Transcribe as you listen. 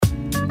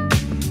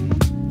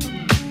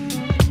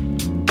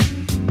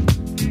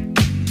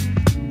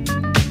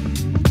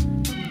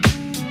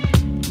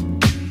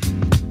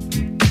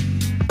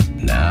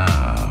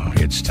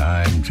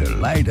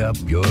light up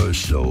your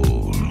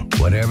soul.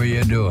 Whatever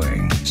you're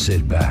doing,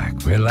 sit back,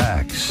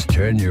 relax,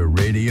 turn your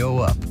radio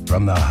up.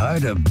 From the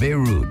heart of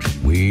Beirut,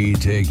 we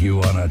take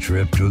you on a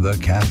trip to the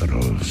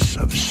capitals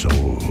of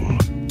soul.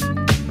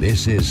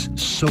 This is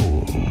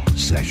Soul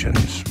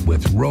Sessions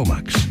with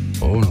Romex,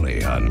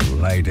 only on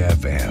Light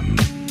FM.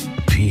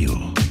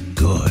 Feel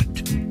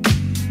good.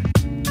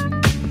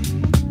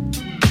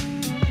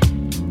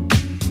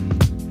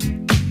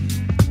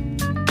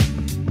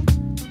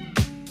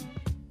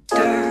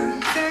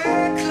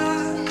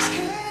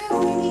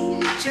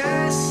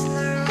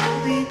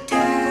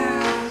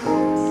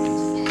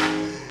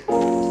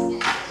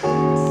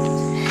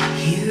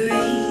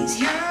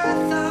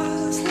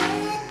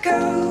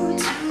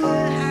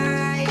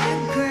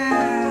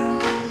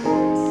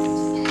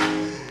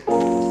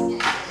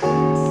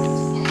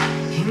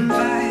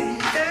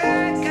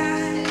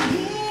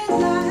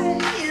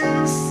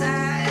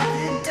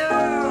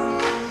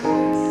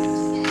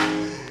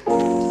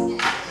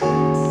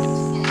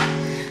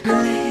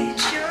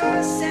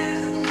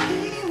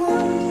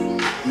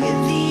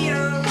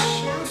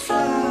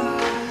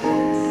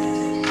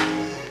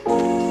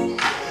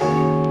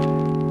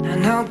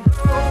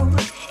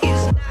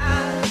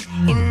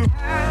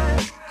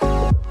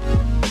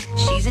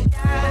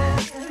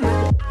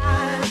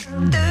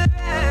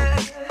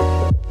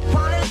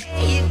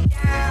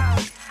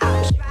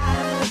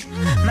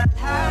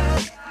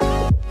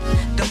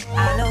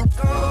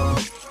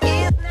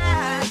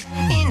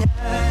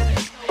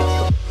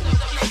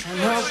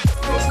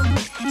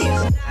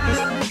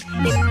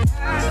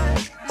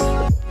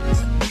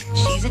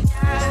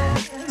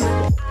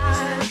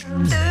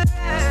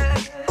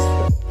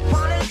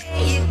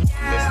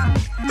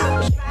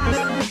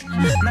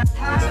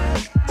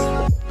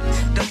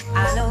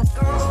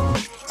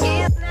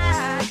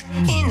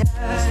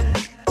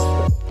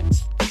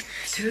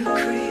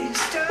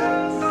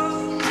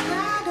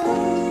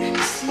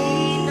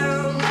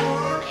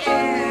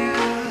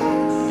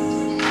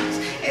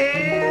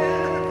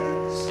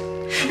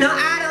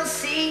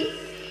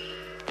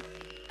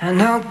 In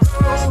her.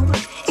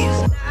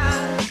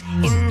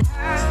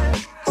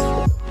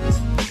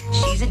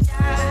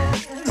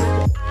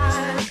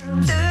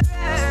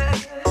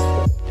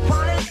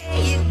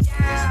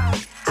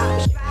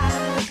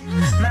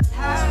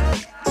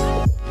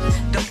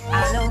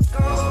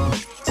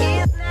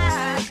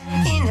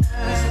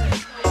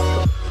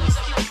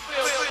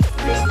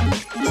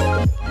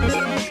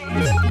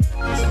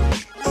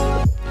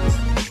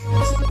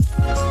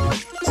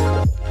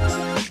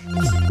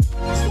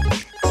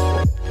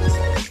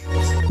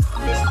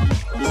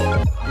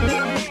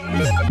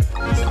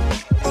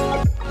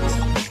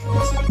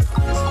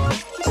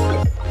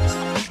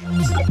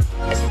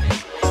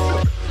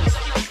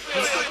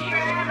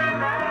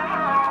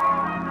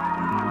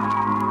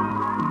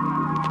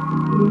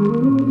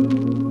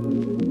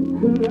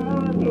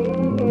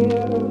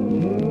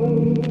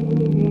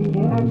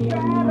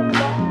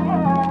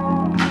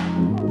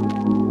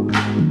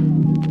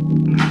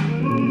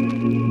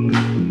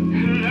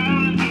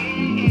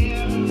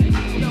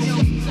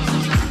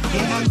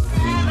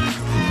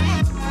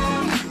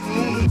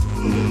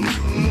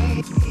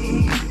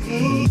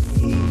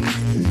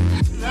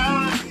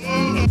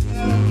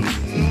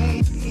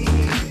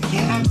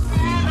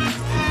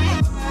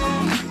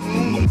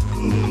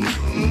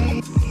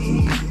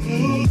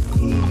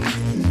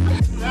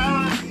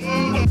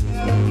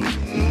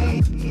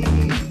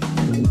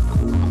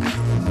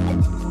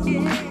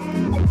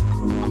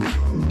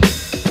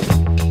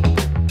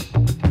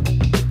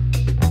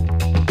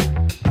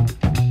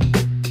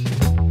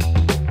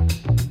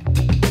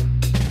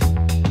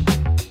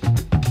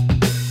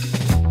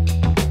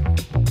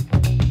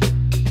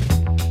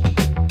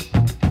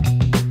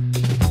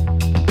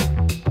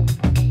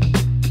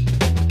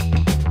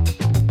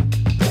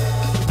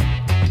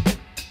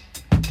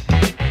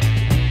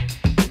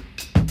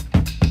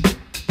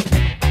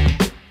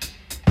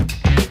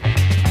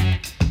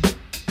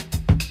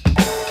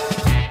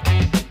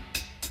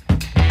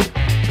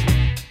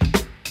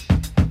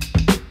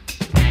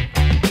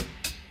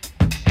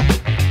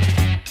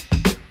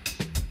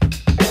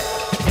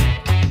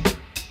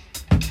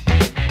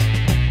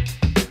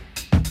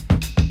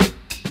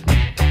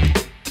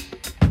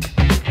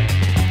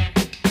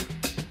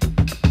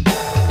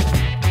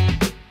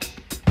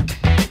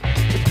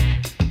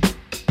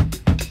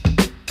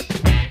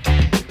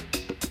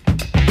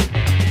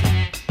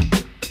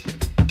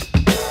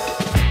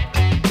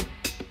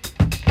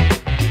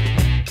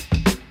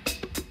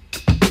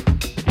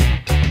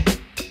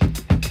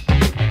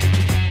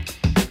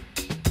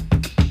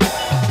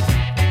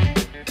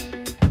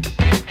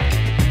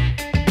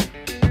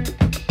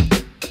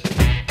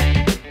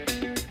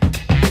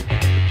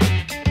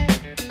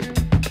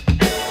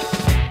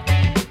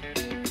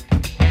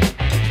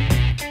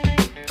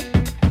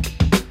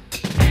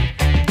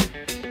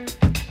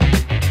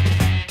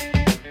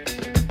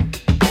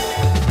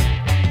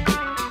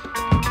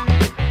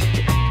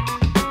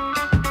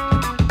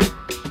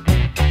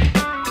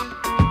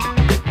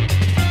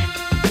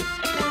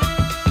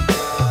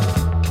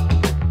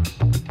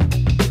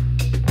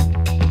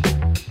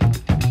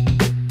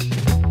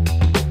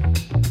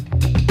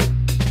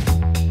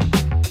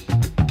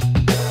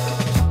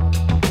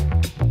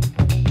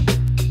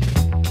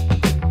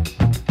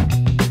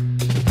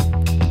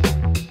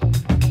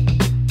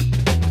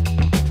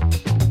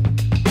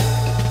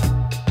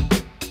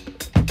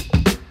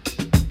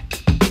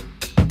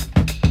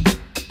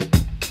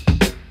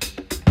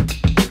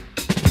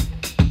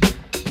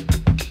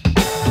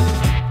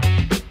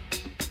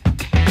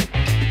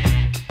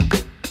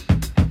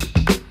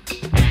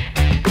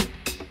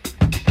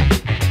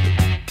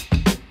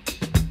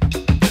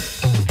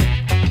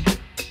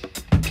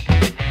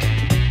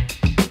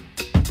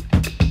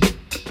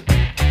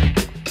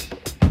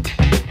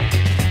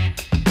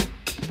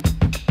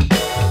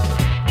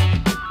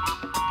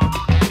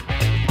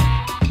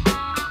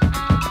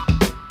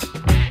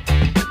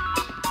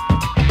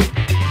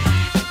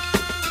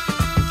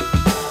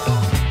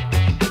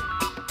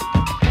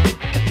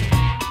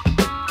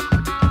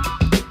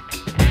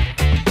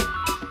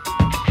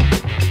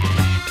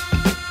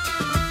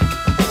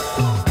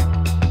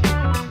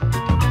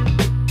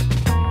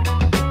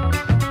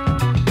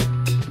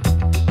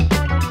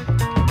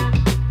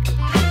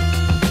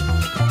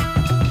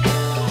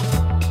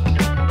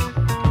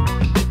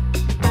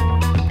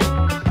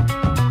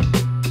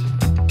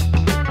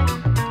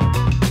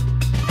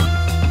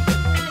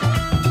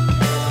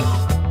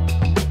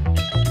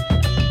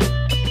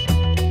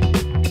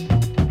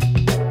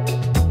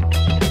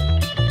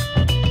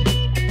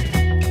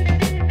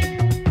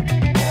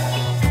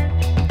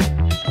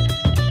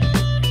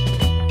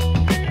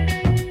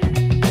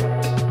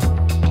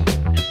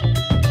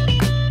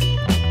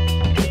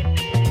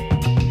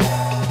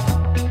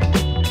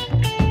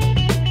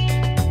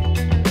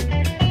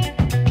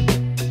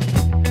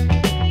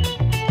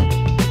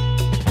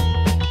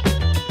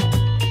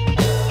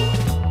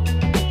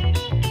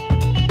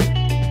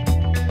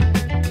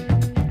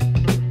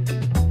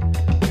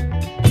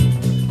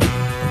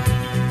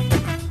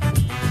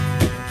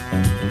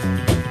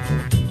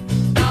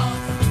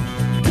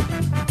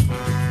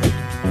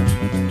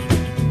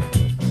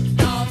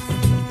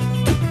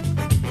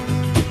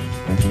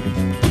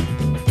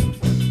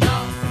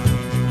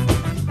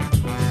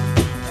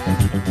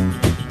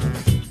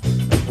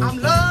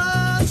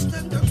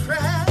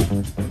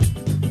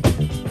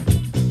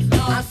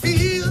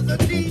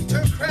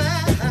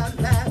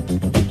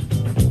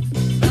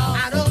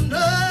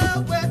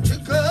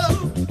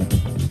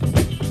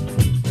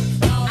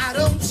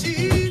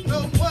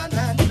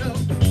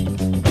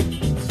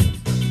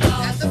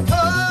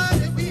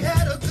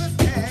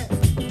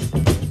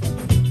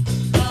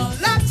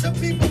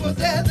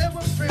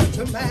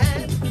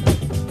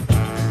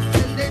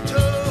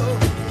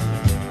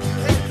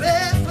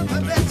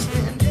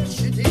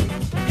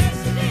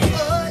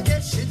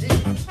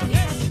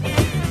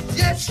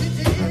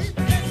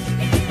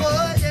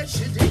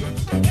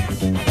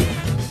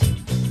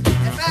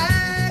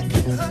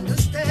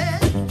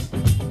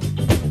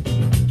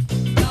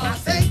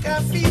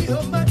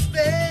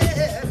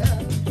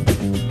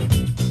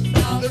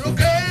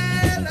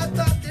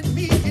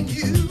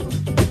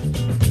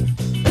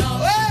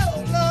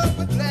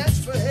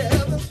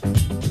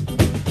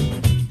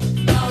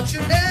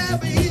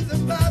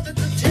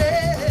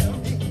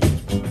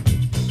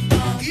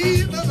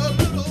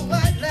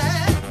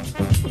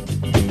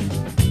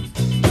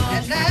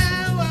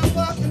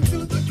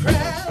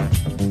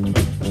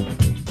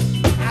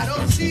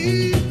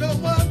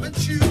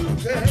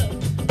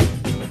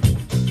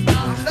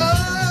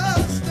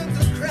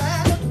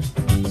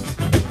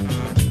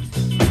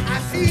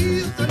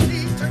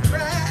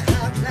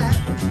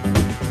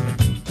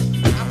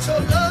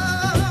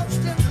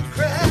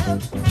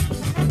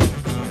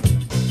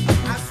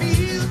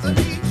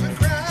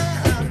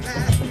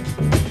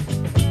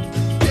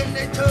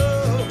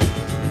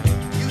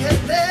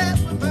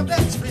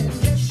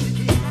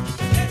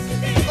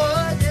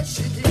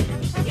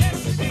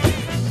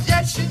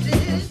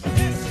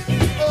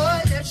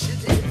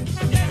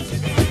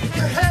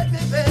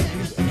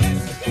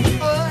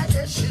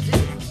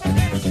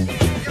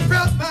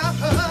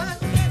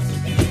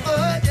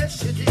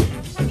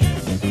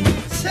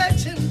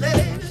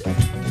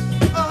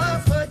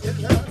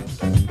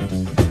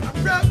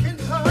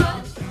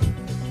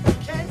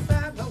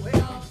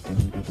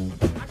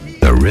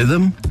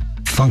 rhythm,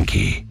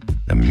 funky.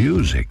 The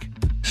music,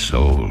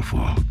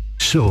 soulful.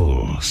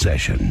 Soul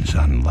Sessions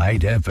on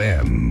Light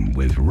FM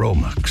with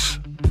Romux.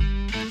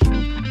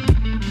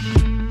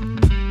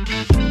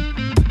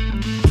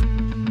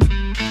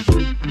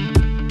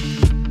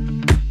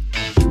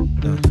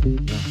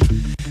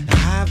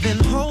 I've been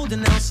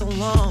holding out so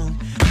long.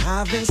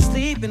 I've been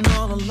sleeping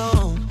all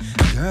alone.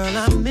 Girl,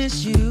 I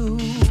miss you.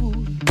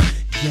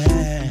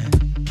 Yeah.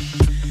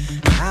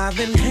 I've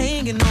been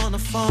hanging on the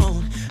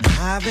phone.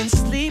 I've been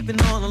sleeping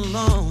all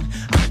alone.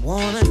 I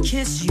wanna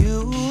kiss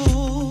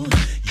you.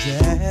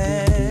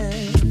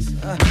 Yes. Yes.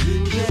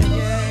 Yeah.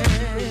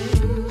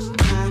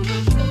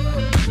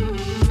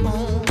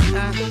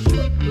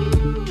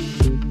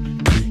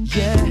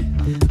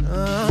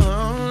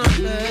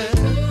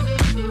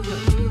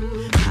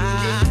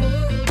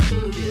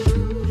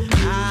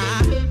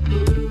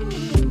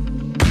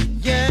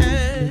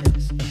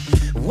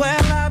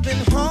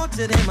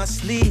 In my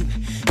sleep,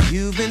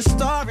 you've been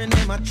starring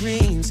in my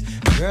dreams.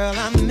 Girl,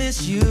 I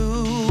miss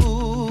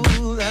you.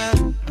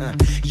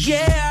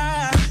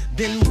 Yeah, I've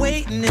been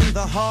waiting in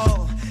the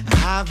hall.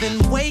 I've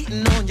been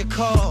waiting on your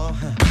call.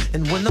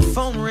 And when the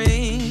phone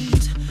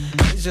rings,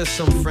 it's just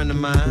some friend of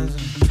mine.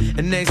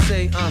 And they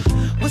say,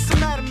 what's the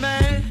matter,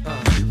 man?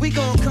 We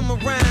gon' come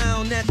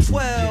around at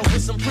 12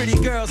 with some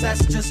pretty girls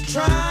that's just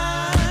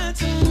trying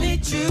to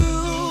meet you.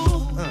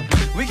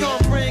 We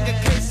gon' bring a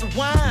case of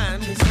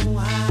wine.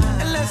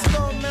 And let's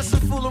go mess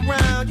and fool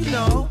around, you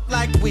know,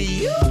 like we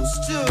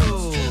used to.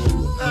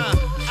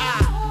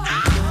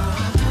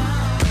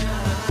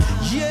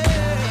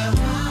 Yeah.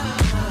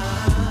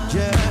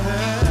 Yeah.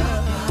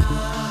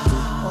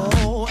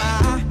 Oh,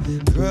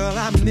 girl,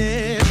 I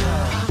miss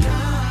her.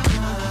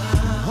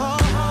 Oh,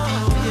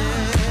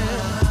 yeah.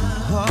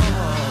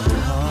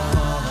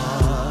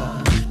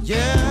 Oh,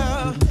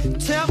 yeah.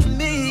 Tell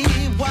me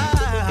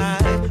why.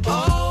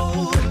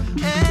 Oh,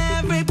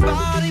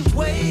 everybody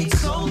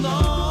waits so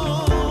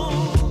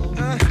long.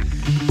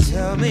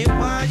 Tell me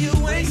why you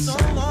wait so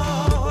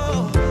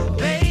long.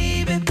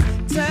 Baby,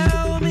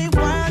 tell me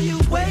why you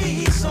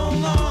wait so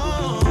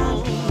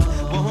long.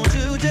 Won't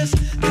you just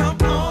come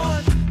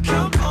on,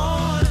 come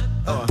on.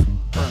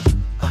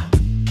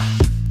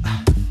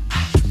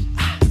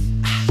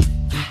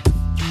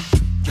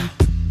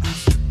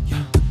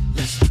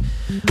 Listen,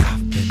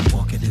 I've been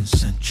walking in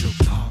Central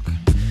Park,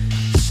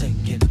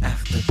 singing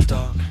after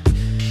dark.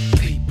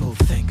 People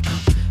think I'm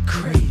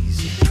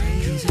crazy.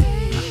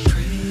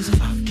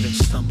 I've been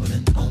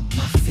stumbling on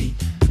my feet,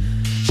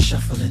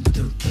 shuffling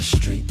through the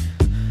street,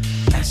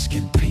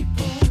 asking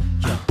people,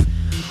 yo,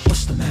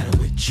 what's the matter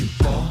with you,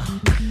 boy?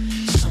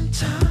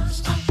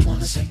 Sometimes I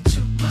wanna say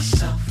to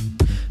myself,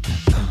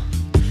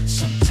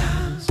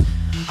 sometimes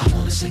I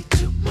wanna say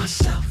to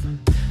myself,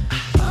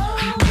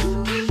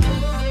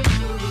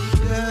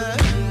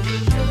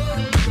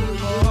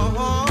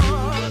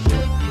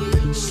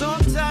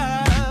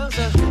 sometimes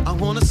I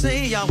wanna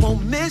say I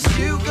won't miss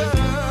you,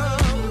 girl.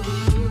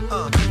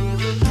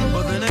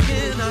 But then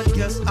again, I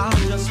guess I'll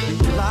just be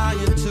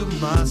lying to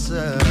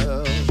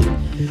myself.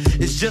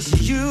 It's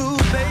just you,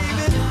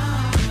 baby,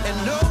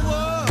 and no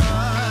one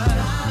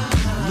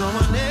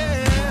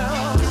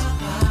else.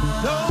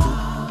 No,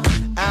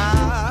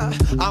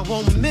 I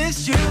won't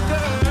miss you,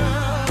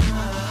 girl.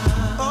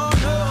 Oh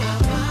no,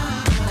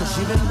 'cause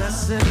you've been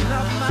messing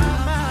up my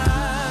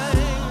mind.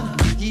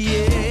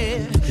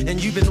 Yeah, and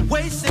you've been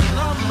wasting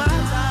all my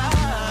time.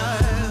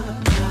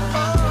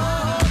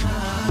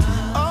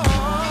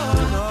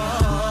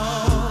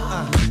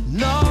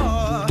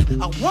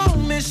 I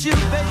won't miss you,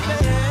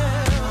 baby.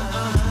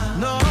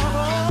 No.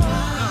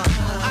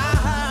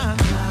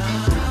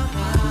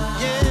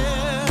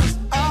 Yes.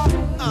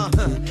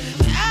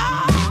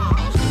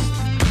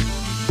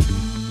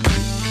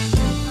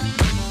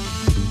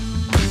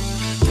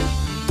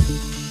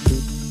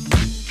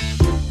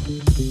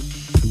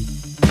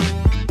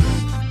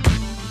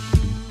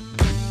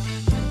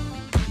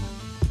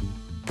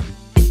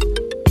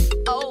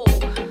 Oh,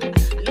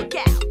 look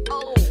out.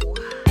 Oh,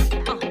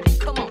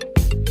 come on.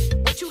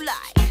 What you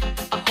like?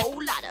 A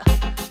whole lot of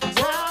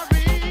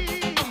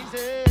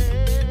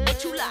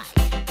what you like?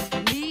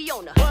 Me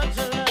on a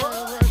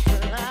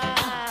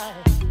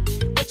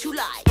what you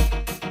like?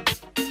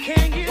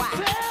 Can you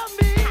tell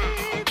me,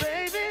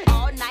 baby?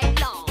 All night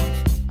long.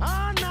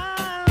 All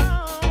night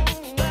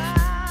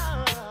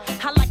long.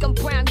 I like them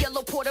brown,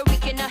 yellow, Puerto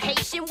Rican, or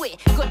Haitian with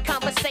good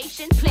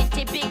conversation,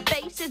 plenty big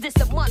faces. It's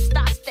a must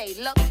I stay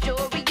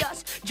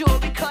luxurious,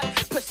 jewelry cut,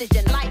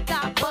 precision like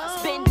I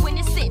bust. Been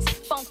winning since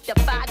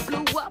funkified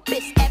blew up.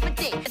 It's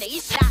evident that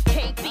each shot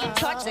can't be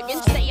touched. I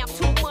can say I'm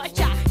too much.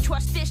 I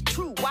trust this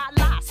true. Why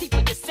lie? See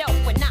for yourself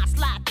when I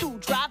slide through.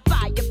 Drive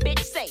by your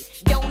bitch, say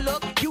don't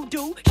look, you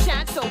do.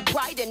 Shine so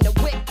bright in the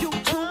whip, you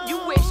too. You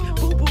wish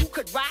Boo Boo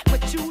could ride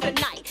with you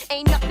tonight.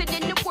 Ain't nothing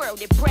in the world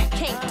that Brett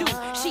can't do.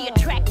 She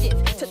attractive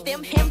to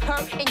them, him,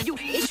 her, and you.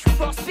 It's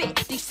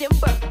frostbit,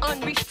 December,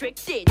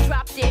 unrestricted.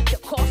 Drop dead, the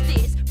cost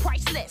is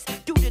priceless.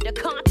 Due to the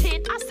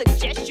content, I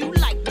suggest you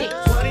like this.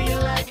 What do you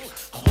like?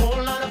 A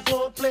whole lot of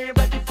foreplay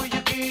right before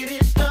you get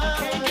it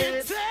started. Can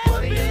you tell?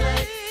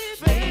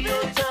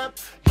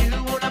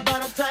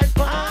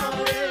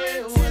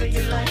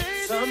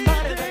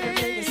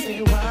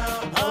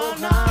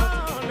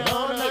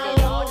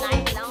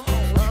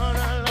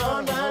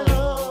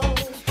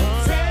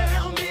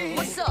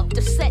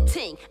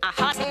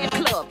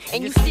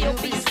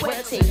 still be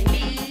sweating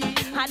me.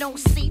 I don't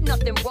see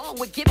nothing wrong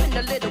with giving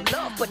a little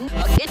love, but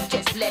it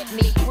just let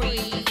me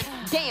breathe.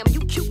 Damn, you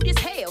cute as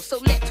hell, so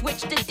let's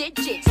switch the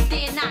digits.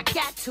 Then I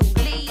got to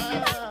leave.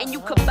 And you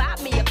could buy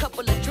me a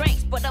couple of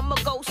drinks, but I'ma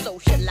go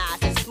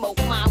socialize and smoke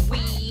my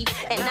weed.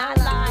 And I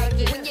like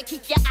it when you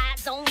keep your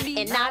eyes on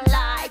me. And I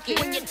like it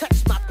when you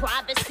touch my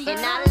privacy. And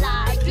I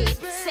like it.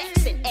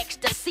 Sex and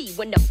ecstasy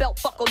when the belt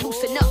buckle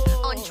loosen up.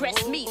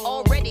 Undress me,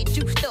 already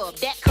juiced up.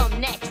 That come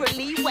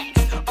naturally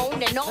wax.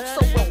 On and off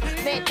so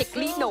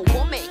romantically. No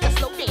woman can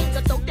slow dance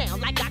or throw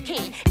down like I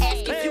can.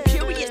 Ask if you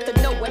curious to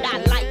know what I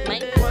like,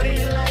 man. What do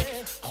you like?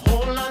 A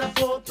whole lot of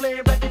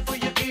foreplay right before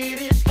you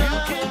get it started.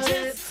 You can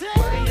just say,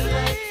 what do you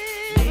like?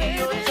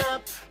 Me on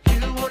top,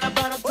 you want a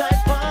bottom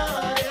type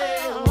party.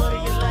 What do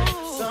you like?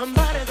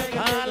 Somebody that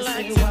can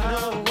make you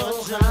know what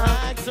you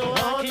like, so I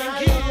can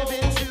give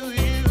it to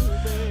you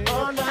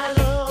all night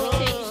long.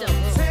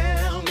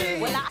 Tell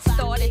me. Well, I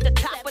start at the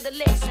top of the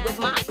list with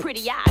my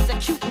pretty eyes, a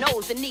cute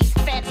nose, and these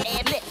fat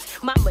ad lips.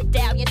 My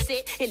medallion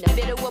sit in the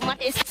middle of my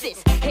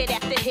assist. Hit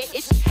after hit,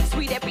 it's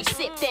sweet every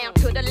sip down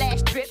to the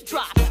last drip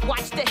drop.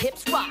 Watch the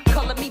hips rock,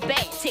 color me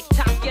bad. Tick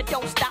tock, you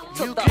don't stop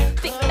till the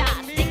thick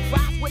thighs dick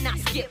rock when I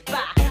skip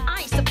by. I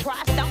ain't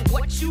surprised I'm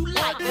what you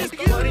like. What do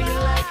you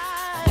like?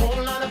 A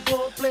whole lot of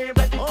foreplay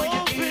right before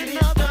you get it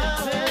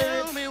started.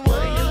 Tell me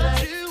what do you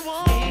like?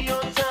 Me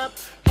on top,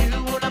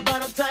 you want a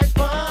bottom type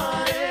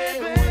party.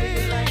 What do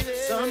you like?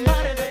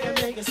 Somebody that can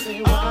make it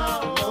say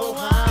wow, oh,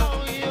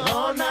 how,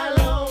 all night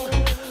long,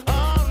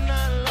 all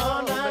night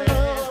long,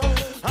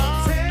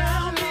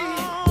 Tell me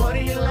what do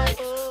you like?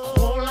 A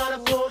whole lot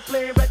of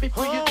foreplay right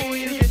before you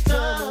get it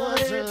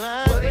started.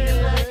 What do you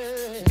like?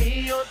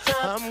 Me on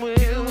top,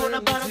 you want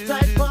a bottom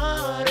type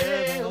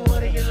party. What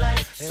do you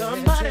like?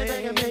 Somebody that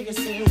can make it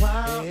say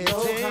wow,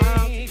 oh,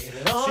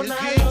 how, all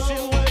night long,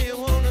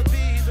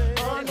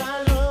 all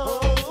night long.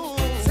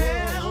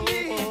 Tell me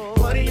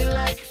what do you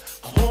like?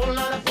 A whole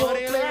lot of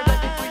foreplay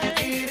right before you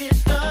get it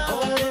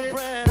started.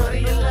 What do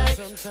you like?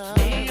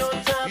 Me on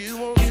top, you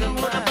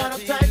want a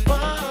bottom type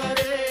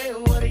party.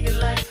 What do you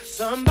like?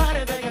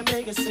 Somebody that can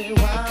make it say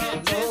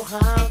wow, oh,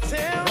 how,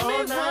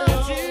 all night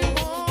long,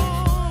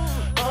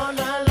 all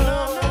night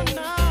long.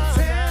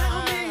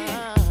 Tell me.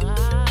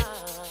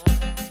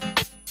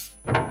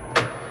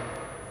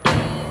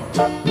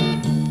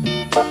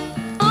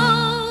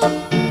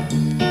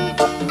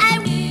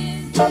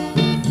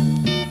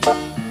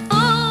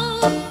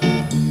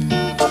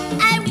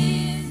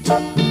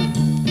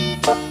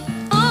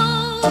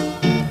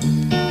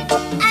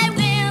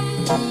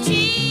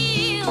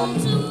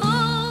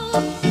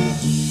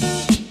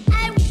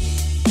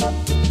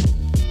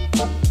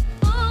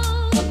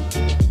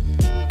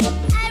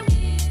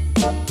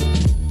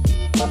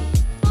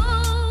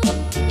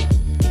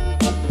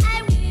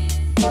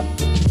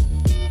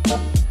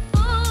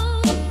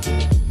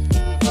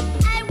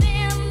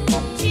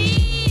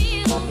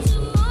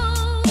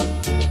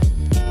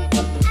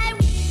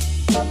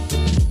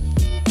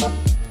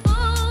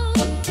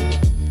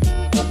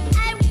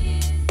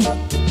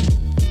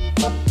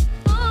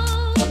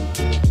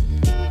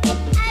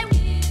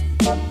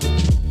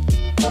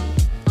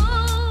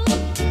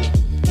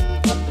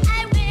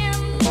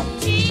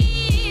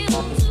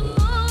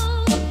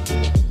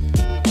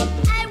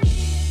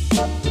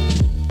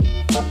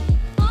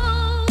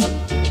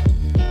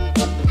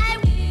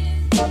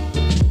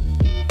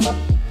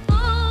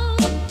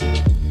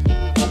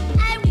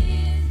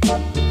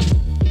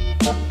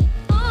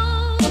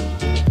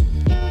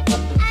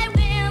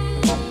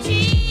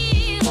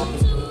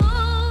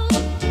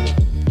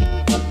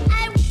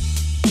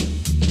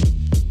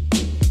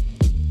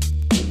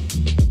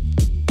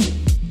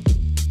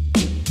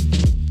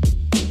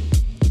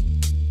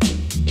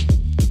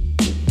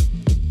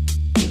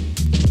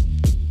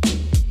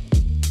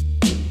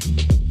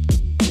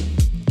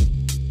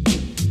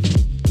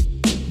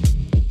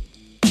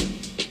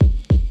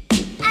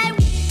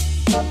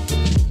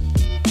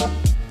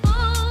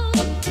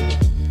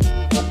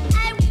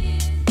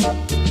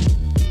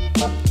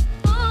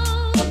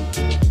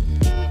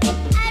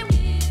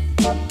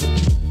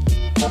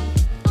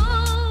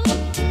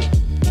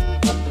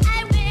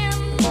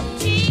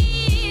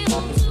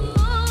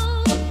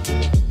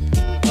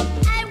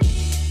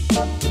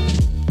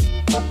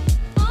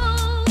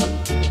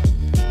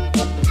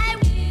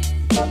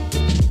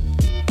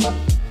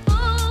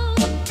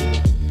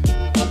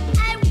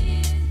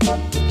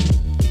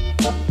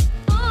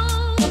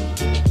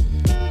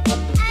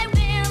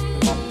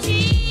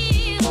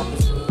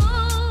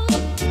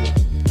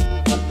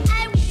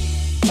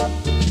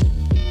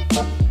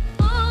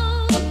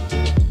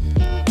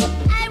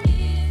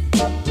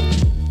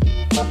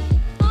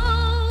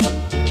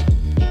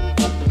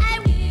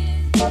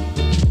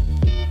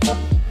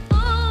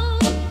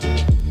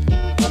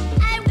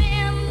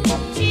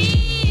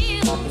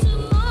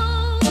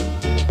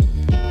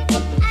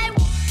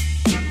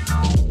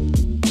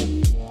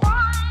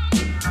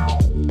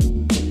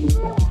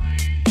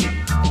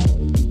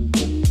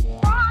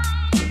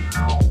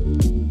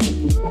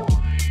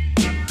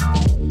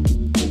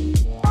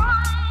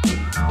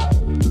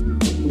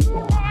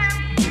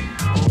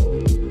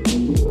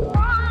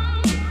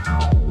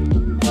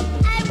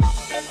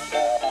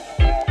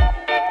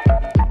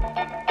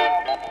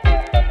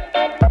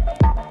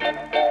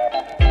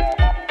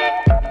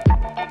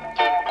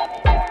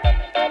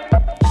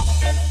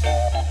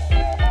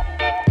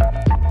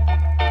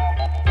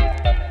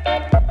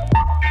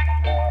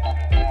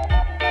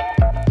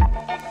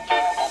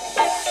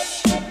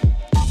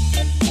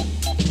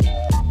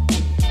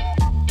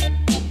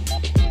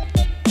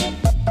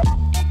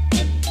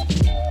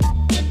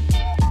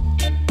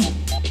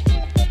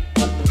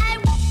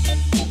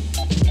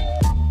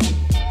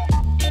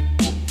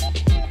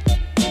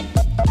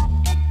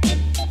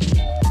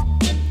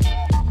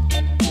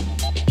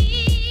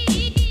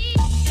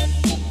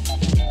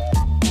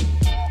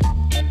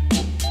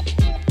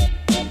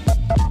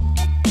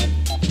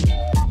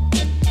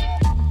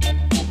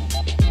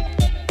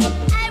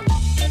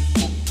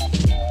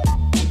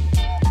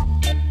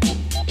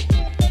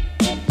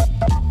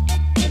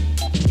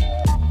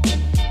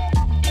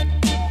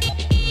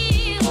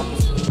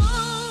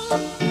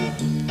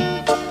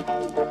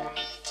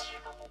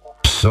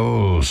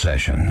 Soul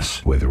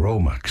Sessions with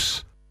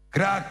Romex.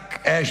 Crack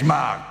e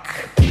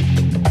schmack.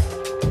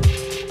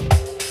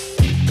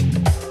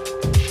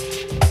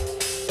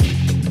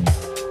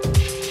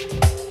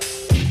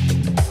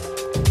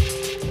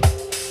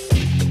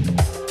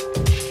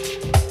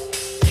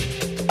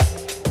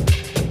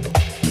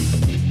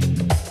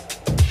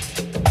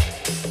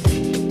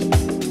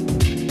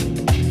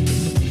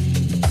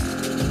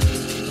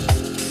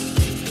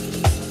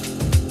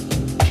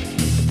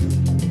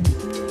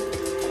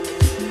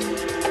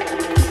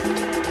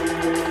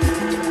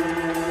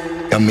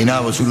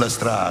 Camminavo sulla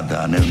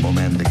strada nel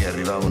momento che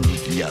arrivavano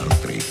tutti gli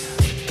altri.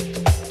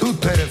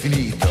 Tutto era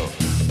finito,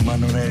 ma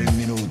non era il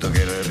minuto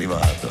che era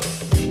arrivato.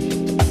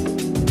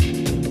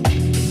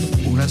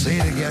 Una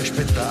sera che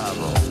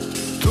aspettavo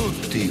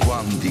tutti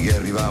quanti che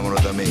arrivavano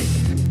da me.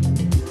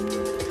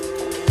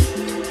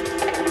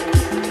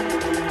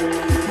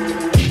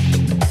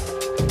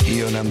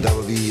 Io ne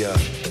andavo via,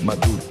 ma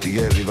tutti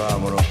che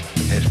arrivavano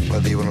e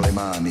spadevano le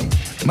mani.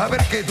 Ma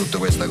perché tutta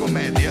questa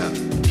commedia?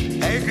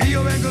 È che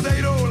io vengo dai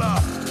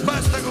Rola,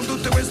 basta con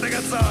tutte queste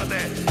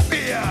cazzate,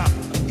 via!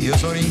 Io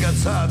sono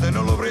incazzato e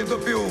non lo prendo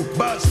più,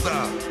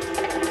 basta!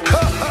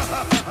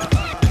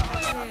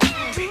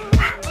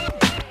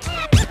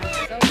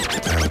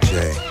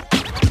 LJ,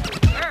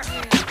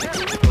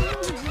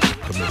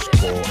 come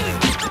score?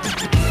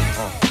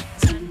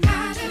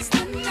 Tonight is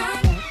the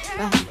night.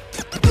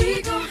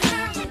 We gon'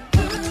 have a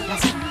good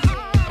time.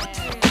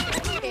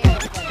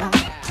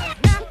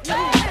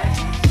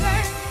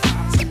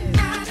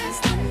 Tonight is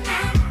the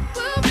night.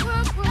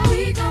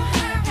 We gon'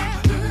 have a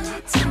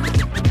good time.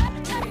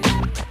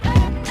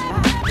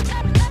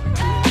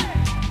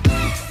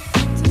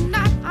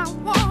 Tonight I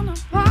wanna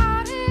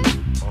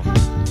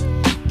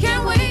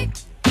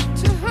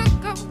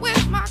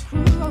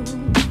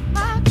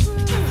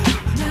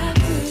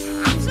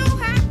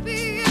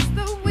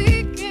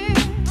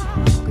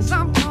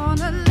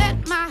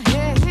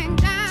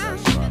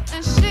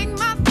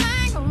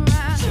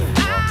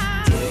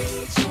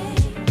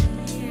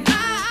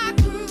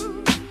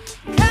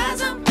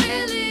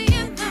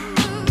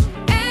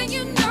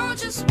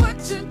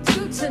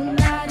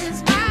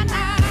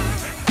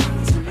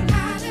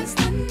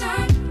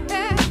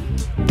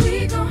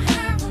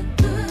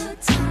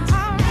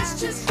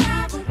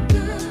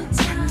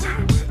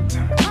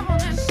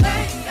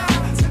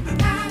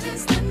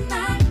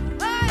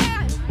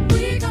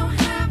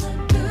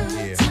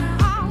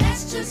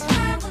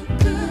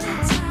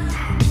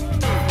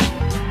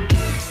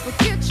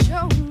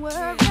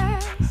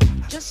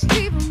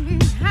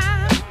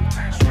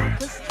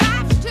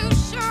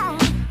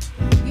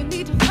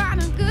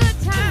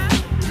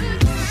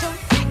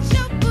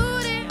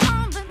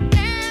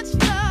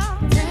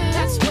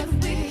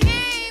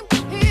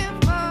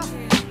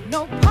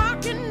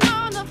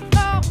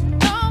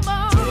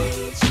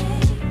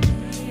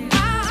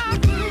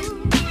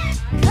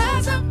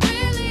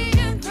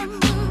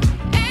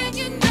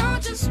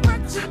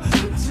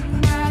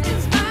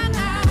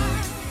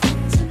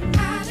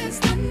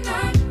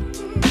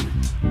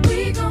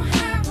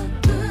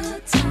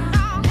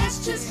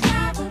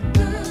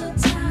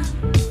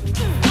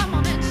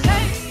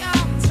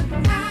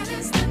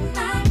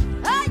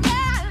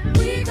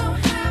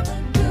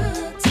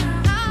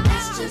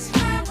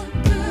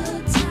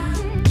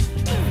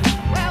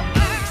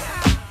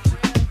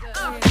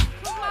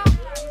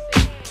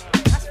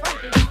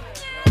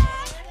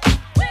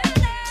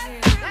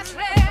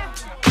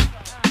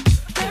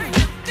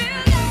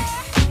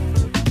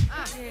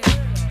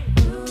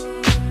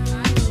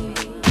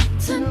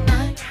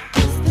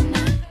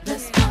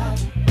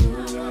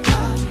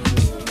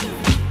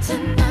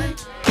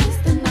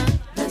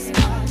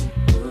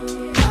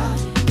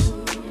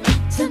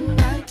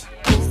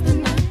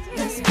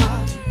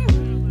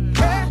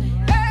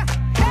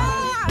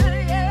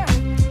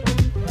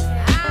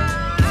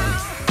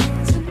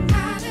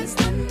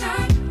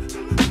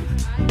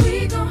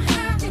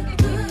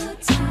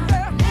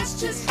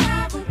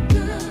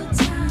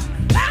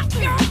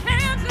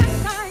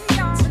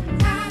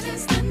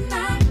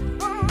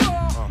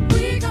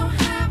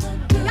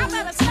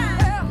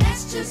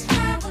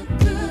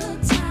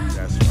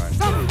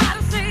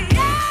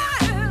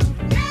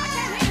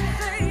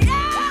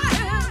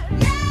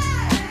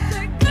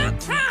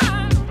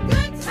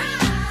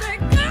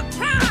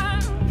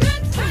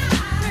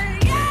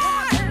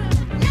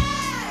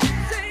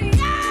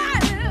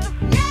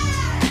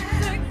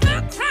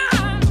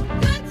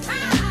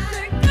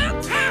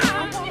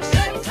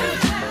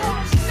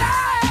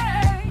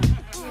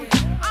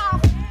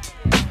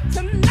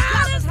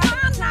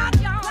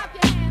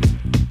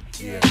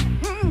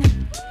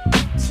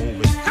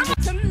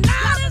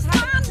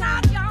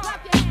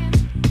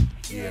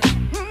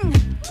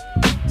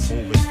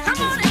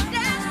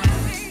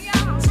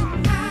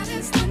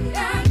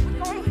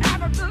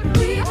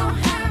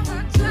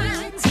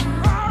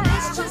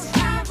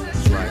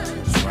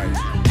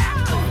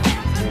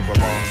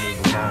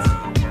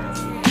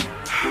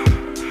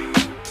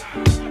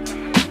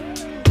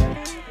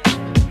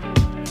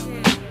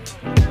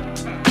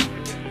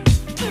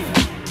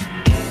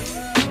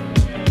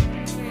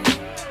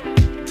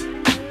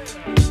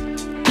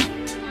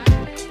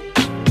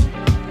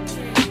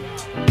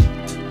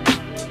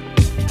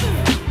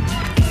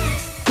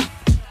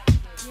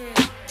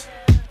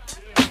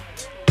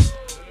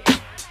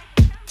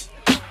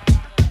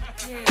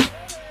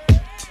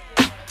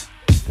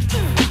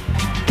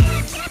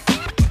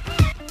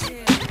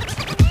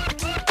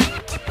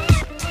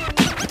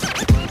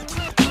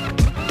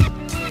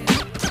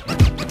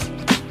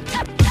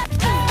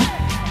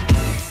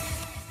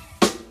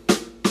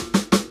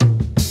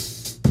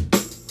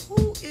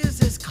Who is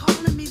this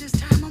calling me this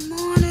time of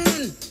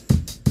morning?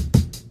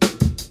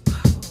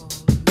 Oh,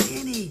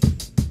 Lenny.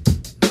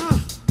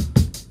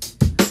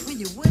 When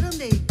you're with them,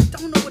 they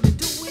don't know what to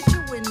do with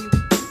you. When you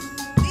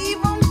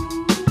leave them,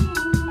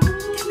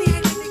 then they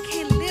act like they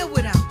can't live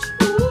without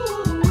you.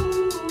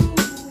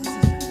 This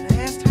is the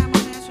last time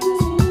I'm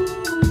answering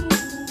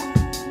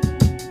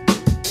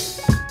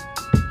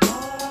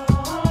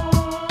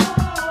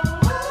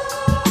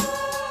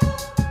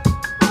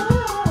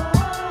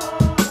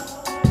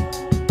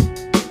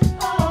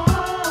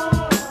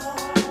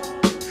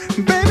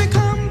Baby,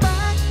 come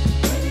back.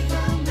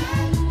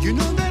 You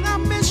know that I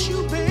miss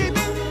you,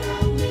 baby.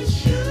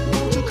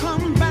 Won't you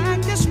come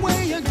back this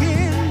way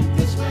again?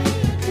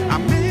 I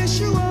miss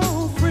you,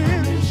 old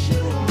friend.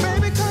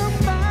 Baby, come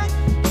back.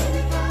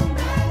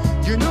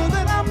 You know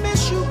that I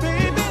miss you,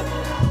 baby.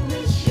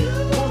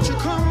 Won't you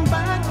come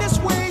back this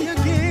way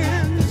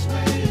again?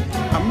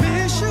 I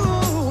miss you,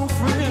 old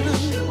friend.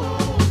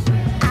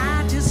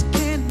 I just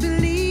can't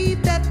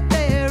believe that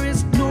there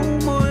is no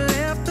more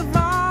left of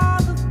all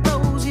of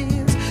those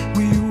years.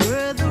 We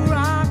were the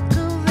rock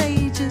of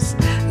ages.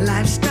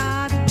 Life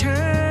started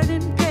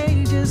turning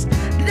pages.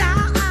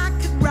 Now I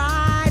could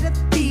write a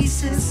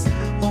thesis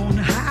on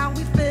how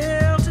we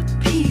fell to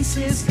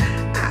pieces.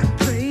 I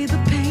pray the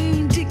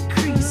pain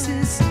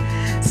decreases,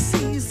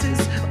 ceases.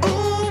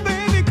 Oh,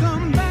 baby,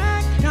 come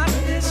back. Not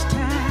this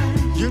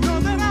time. You know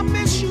that I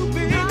miss you,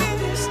 baby. Not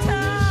this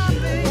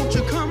time, baby. Won't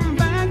you come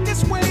back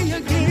this way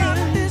Not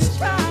again? this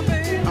time,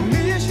 baby. I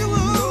miss you,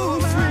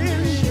 old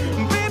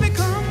friend. Baby,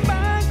 come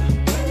back.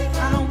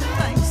 I don't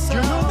think so.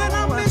 You know that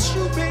I miss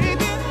you,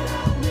 baby.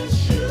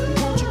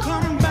 Won't you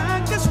come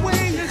back this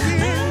way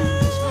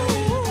again?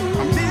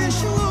 I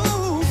miss you,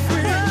 old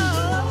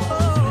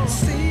friend.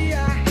 See,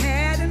 I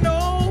had an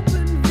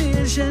open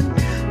vision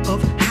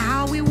of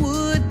how we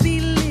would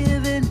be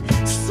living,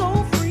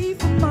 so free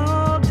from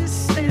all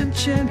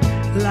dissension,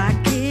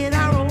 like in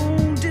our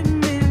own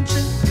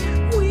dimension.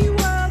 We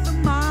were the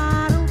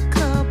model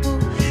couple.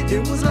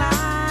 It was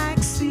like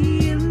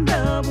seeing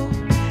double,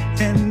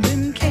 and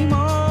then came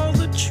all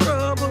the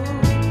trouble,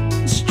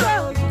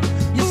 struggle.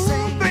 You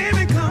say, Ooh,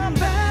 baby, come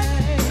back.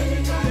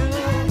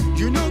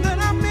 You know that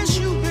I miss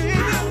you, baby.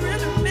 I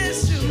really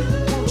miss you.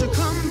 Won't you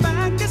come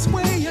back this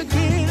way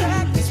again?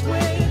 Back this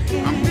way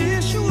again. I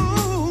miss you,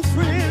 old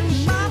friend.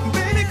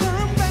 Baby,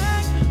 come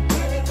back.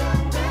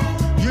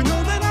 You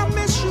know that I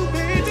miss you,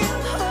 baby.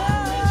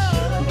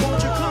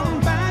 Won't you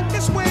come back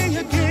this way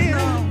again?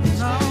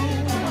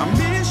 I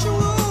miss you,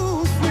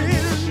 old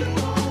friend.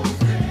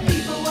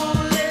 People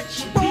won't let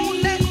you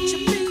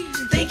be.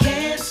 They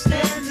can't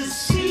stand to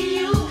see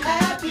you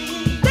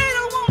happy. They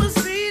don't want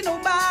to see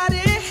nobody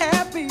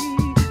happy.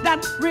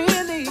 Not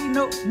really,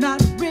 no,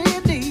 not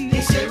really.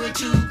 They say we're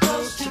too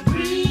close to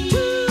breathe.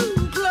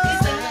 Too close.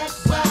 Is that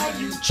why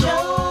you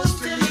chose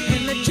to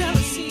leave? And the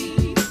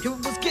jealousy, it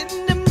was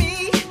getting to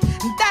me.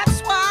 And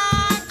that's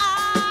why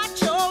I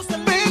chose to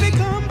leave. Baby,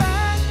 come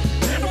back.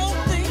 I don't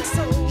think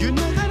so. You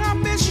know that I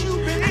miss you,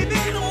 baby.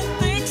 I don't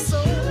think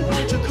so.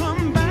 Won't you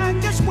come back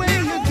this way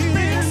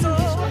again? So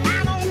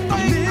I don't I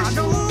think. miss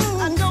you,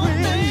 old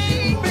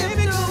friend.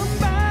 Baby, come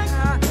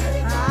back.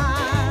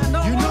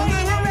 You know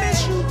that I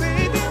miss you,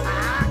 baby.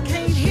 I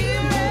can't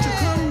hear Won't you it.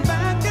 come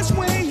back this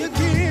way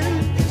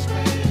again?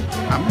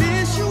 I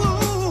miss you,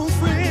 old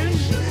friend.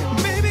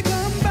 Baby,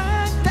 come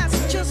back.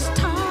 That's just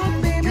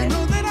talk, baby. You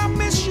know that I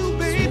miss you,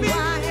 baby.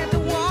 I had to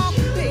walk,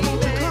 baby.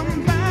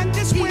 Come back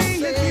this He way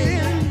said,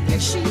 again.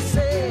 and she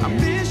said, I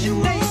miss you,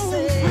 and they old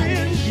said,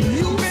 friend. and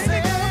you Baby,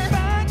 said, come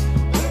back.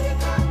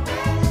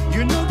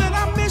 You know that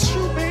I miss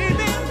you,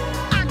 baby.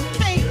 I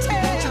can't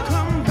Won't you tell.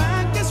 come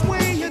back this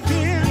way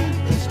again?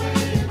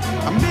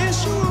 I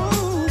miss you,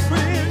 old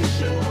friend.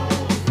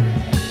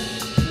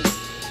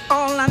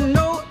 All I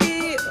know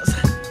is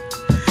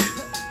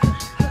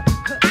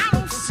I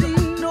don't see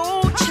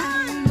no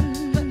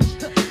change.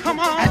 Come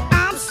on. And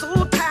I'm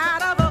so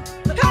tired of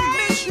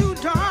I miss you,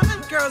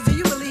 darling. Girls, do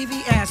you believe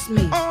he asked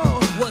me? Oh.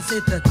 Was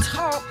it the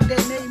talk that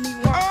made me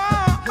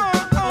walk?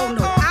 Oh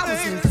no, I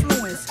was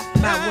influenced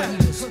by what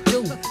he was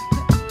doing.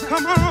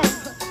 Come on.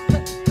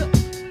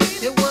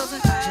 It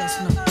wasn't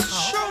just no talk.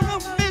 Sure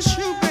enough, miss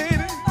you,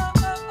 baby.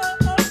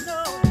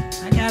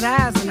 I got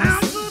eyes and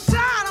I'm so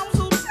tired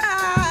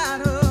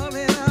of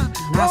it.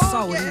 And I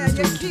saw what he was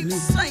doing to me.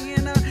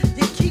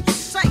 You keep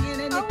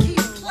saying and you keep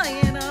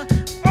playing.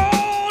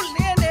 Oh,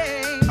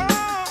 Lenny.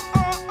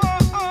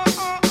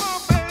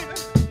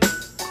 Baby.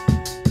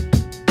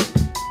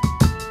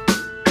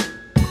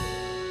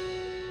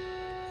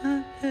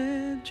 I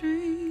had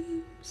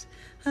dreams.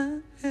 I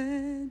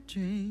had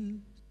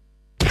dreams.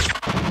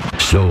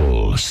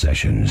 Soul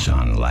Sessions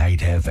on Light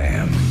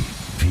FM.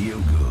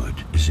 Feel good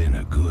is in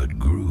a good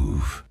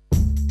groove.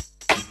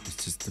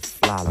 It's just the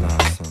fly line,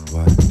 son.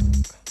 What?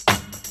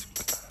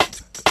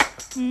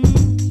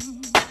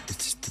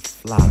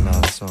 fly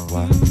love song.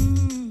 What?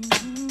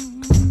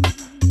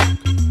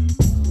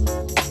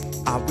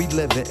 Are we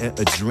living in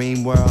a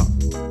dream world?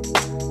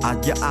 Are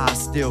your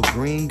eyes still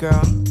green,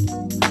 girl?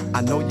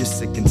 I know you're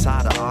sick and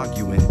tired of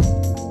arguing,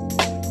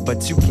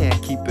 but you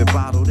can't keep it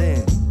bottled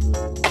in.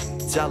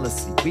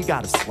 Jealousy, we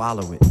gotta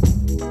swallow it.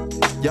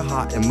 Your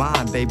heart and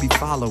mind, baby,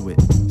 follow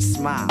it.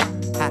 Smile,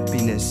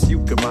 happiness,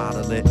 you can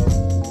model it.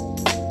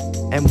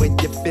 And when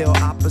you feel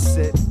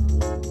opposite,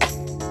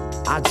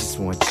 I just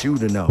want you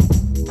to know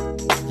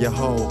your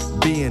whole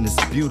being is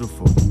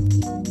beautiful.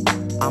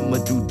 I'ma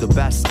do the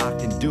best I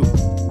can do,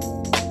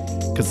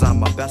 'cause I'm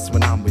my best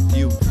when I'm with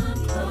you.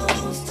 Come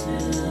close to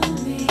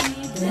me,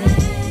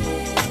 baby.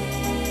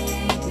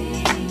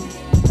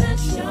 Let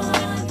your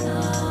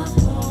love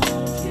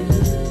hold you.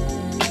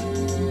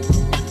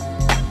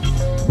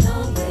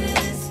 Know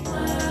this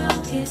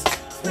world is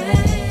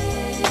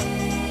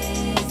crazy.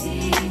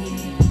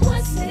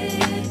 What's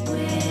it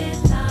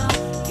without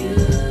you?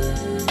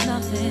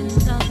 Nothing,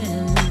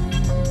 nothing.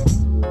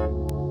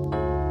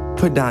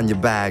 Put down your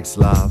bags,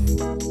 love.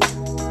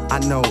 I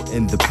know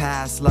in the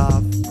past,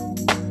 love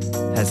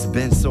has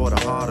been sorta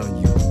hard on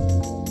you,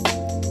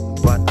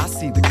 but I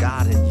see the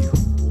God in you.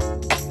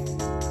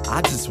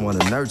 I just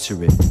wanna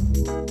nurture it.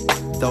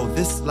 Though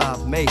this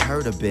love may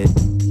hurt a bit,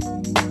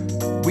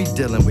 we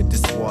dealing with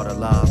this water,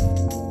 love.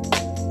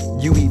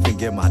 You even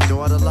give my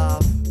daughter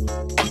love.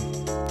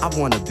 I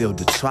wanna build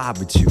a tribe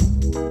with you,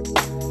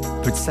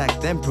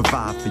 protect and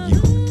provide for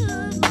you.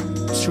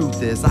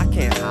 Truth is, I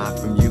can't hide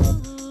from you.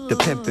 The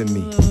pimp in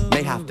me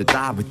may have to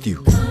die with you.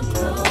 Come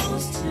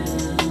close to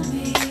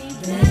me,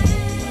 baby.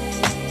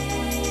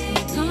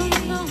 Come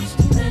close,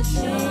 let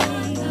your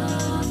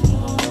love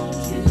hold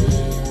you.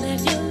 Let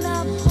your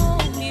love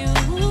hold you.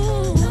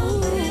 Know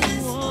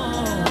this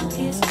world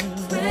is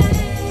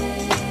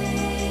crazy.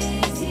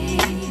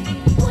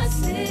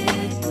 What's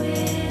it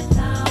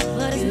without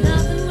but you? It's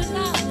nothing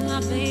without my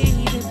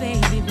baby,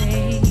 baby,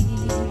 baby.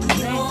 I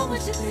know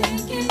what you're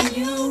thinking,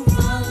 you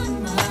run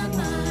my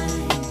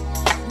mind.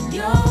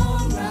 You're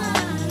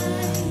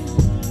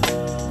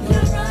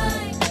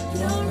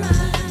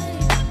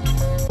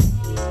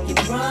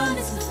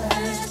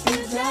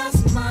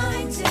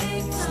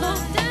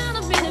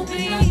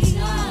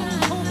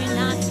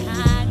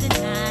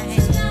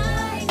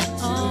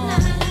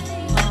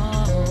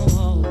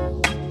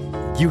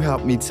You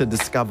helped me to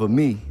discover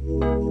me.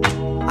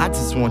 I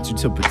just want you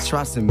to put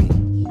trust in me.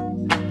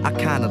 I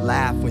kinda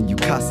laugh when you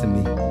cussing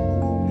me.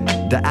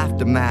 The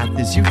aftermath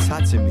is you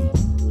touching me.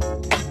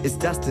 It's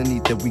destiny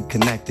that we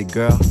connected,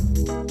 girl.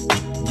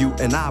 You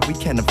and I, we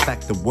can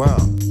affect the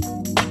world.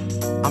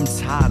 I'm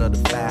tired of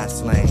the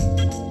fast lane.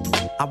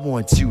 I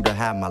want you to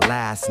have my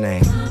last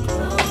name.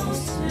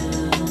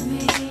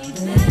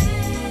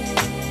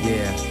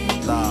 Yeah,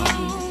 love.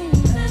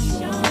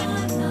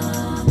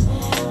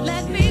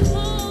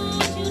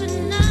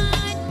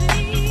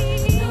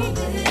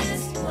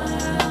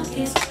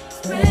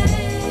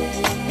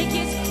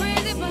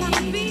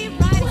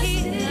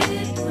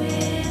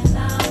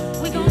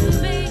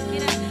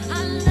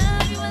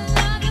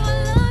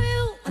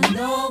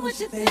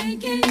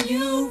 Thinking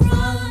you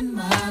run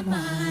my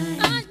mind.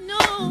 I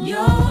know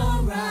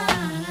you're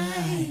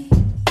right.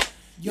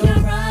 You're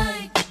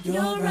right.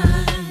 You're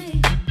right.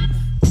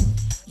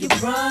 You're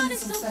running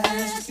so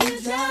fast,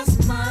 you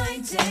just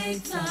might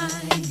take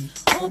flight.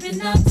 Hope you're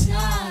not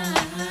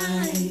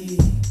tight.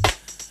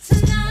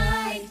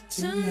 Tonight,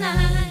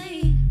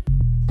 tonight.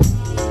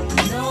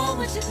 I know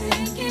what you're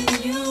thinking.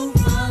 You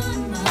run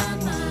my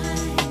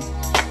mind.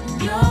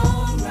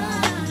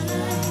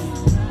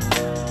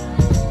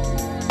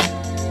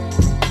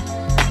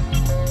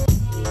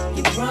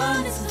 You're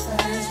running so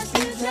fast,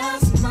 you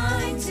just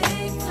might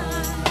take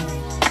flight.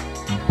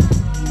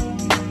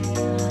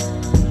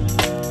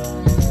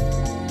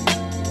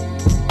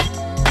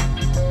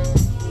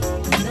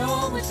 I know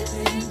what you're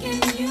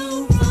thinking, you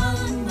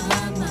run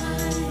my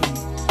mind.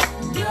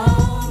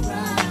 You're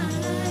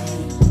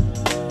right,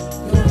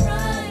 you're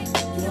right,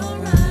 you're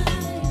right.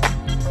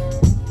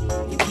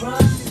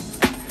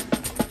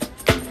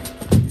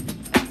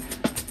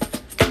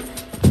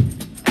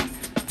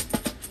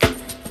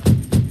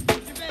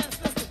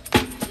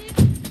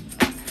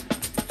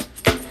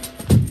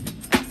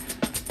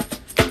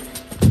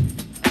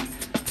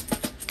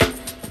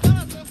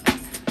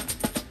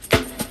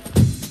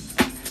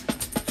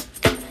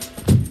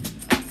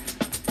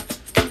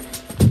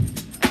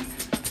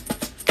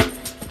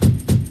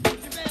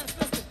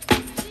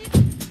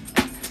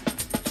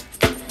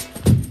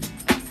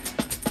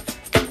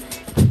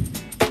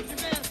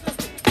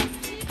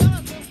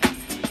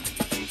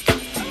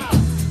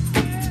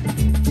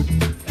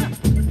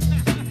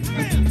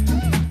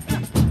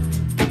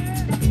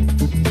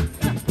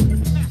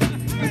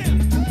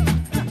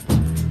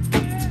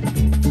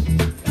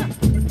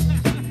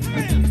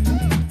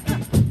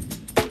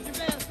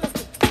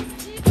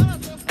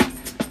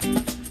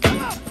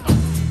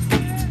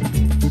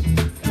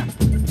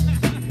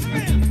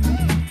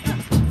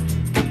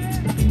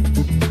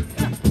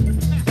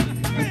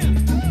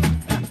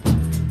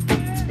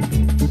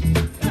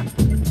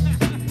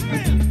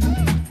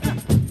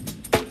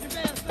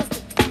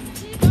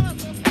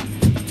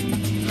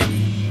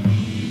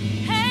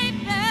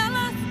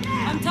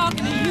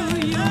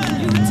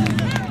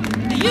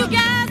 You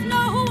guys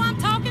know who I'm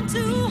talking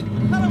to.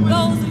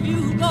 Those of you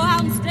who go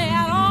out and stay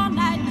out all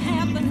night and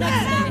have the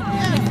next day.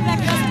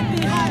 Expect us to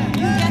be home when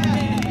you get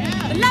there.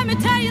 But let me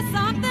tell you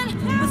something.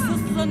 The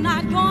sisters are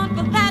not going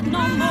for that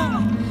no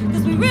more.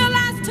 Cause we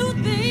realize two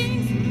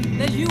things.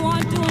 That you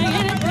aren't doing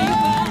anything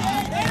for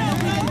us. That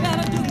we can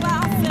better do by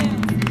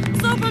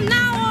ourselves. So from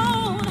now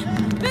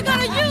on, we're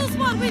gonna use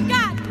what we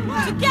got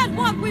to get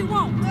what we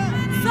want.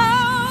 So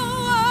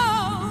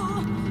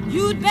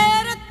you'd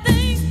better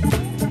think.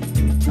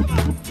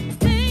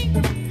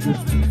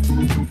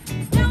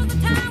 There was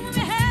a time when we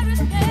had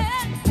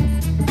respect.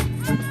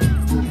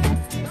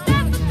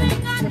 That's the thing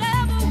I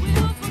never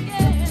will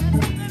forget.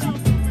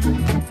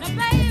 Now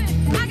baby,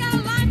 I got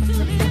a life to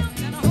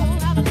live and a whole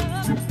lot of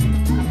love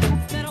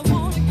that I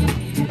wanna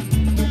give.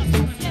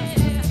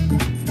 Yeah.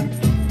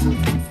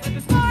 But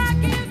before I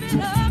give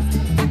it up,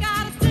 I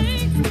gotta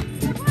think.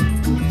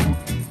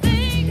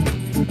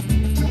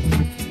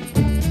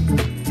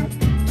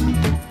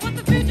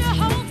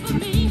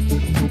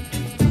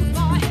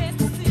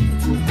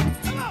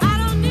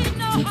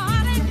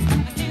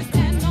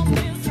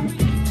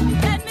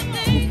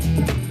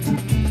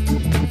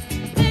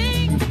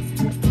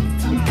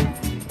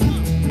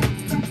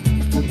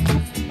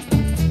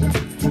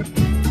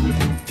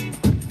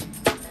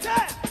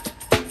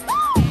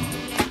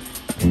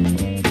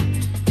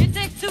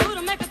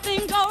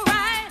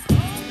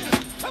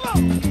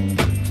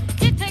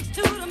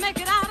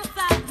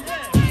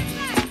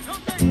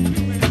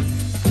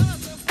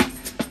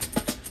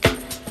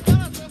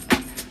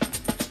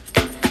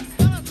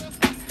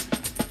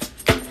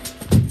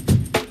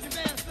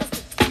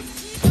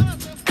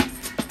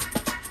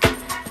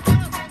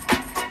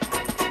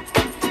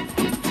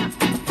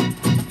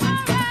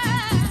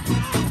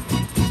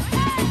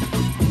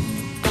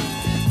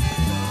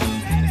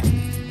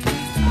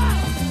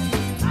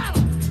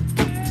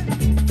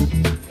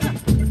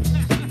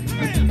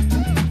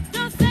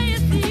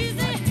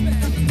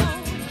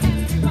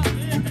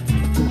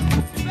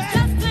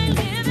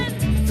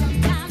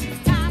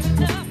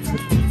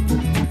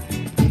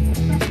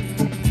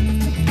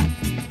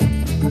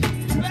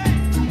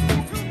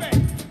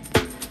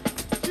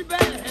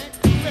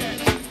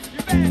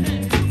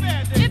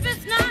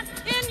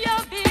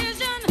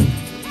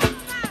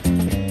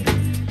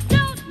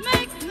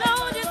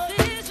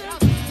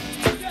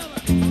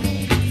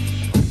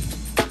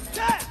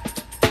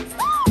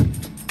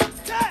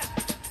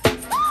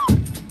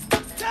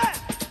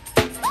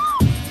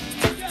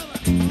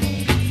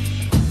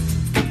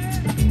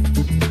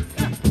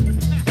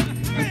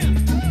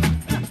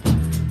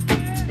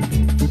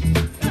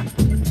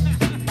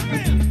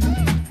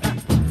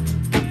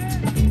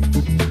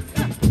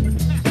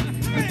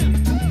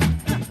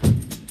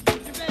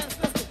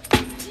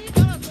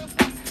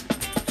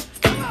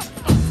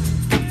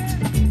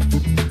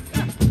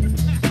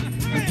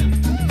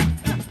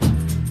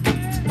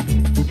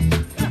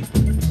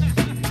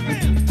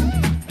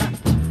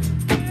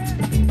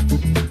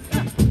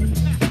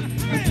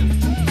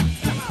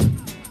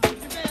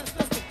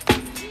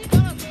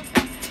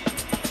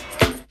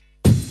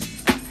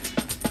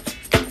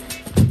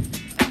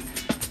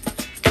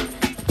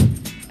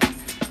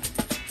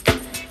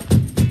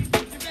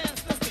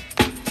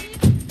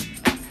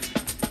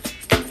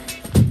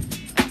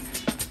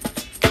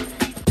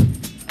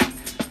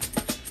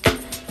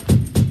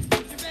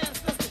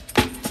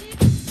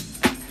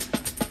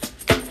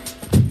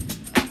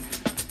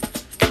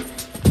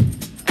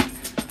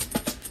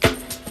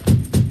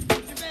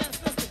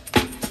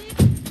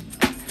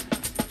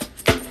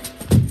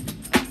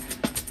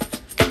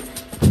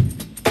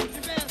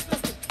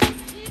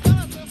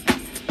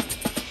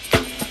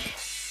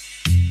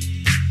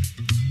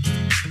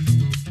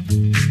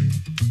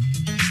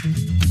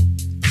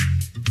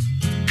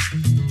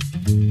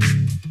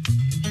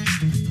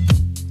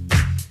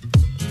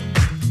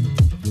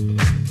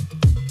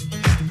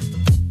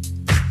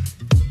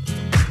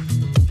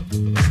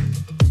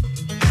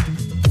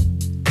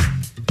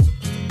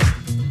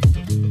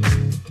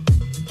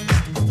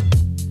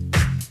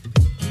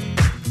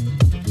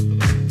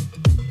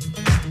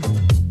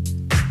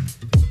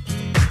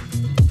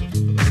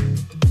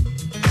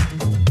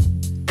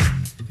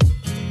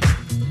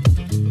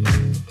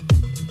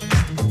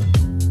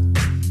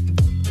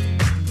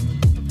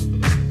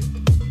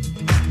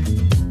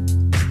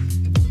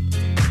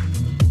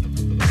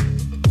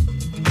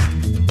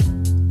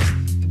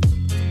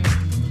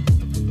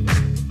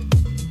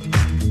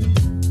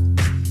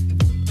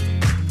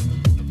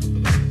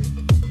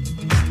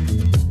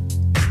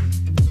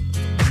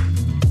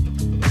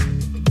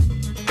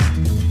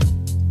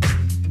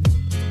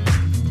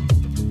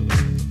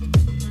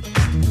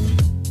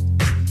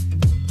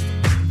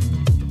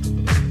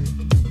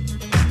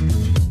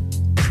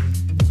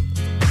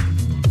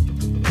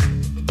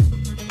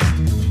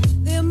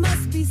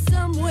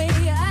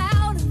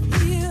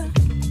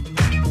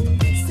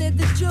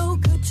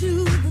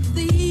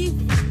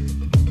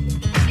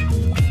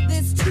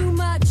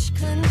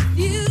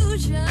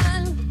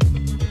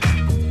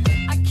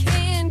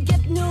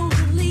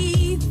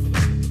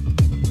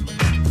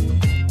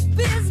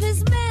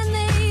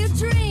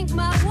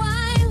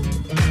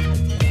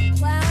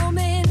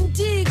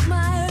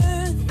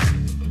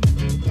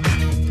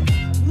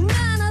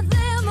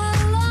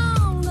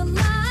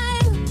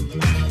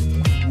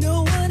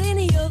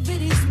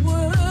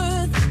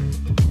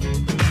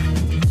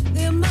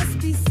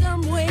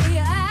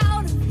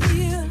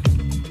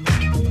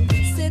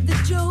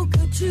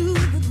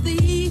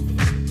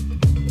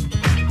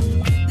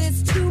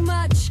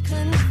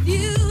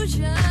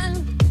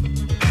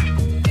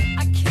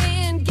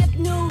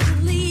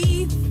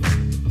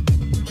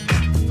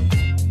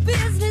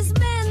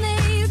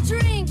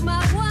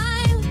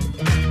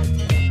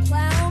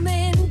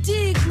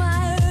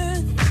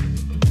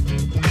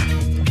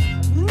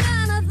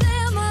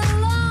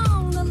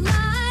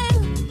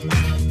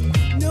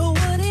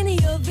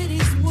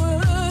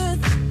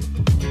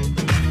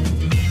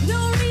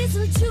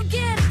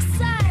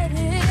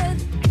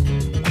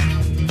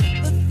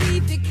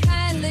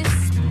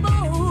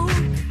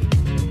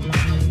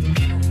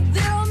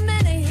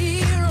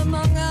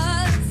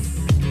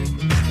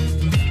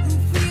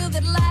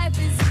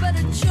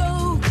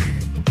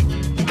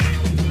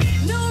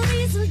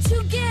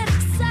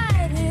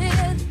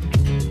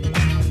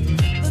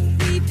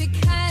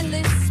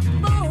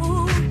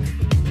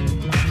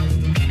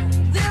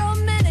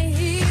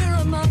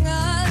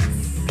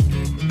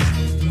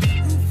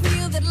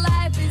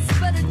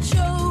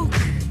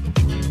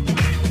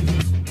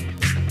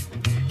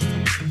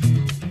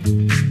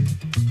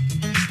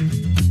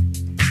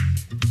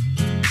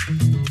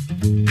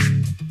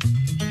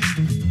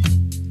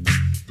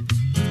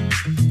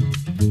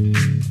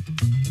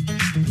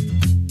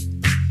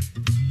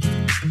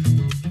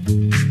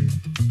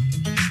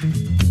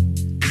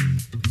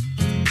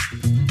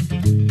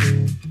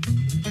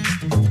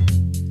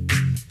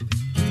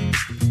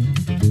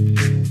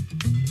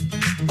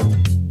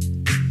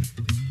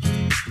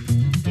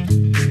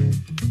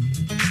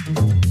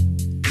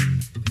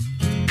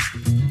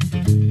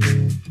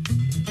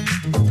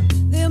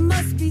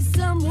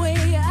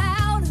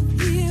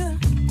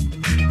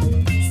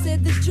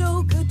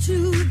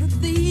 to the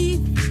thief.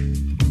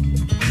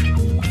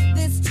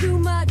 There's too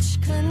much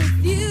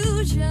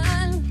confusion.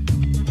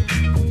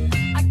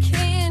 I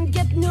can't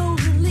get no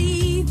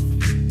relief.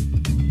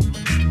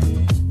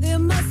 There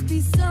must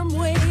be some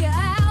way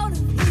out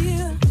of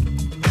here,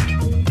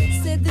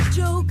 said the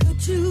joker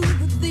to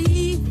the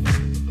thief.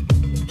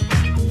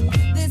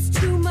 There's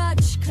too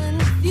much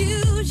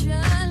confusion.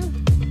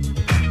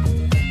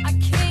 I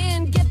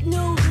can't get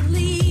no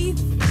relief.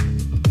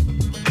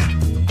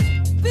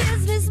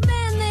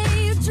 Businessmen,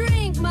 they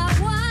drink my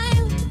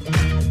wine.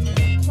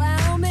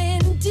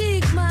 Plowmen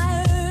dig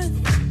my earth.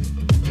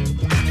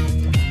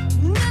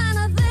 None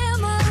of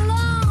them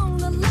along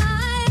the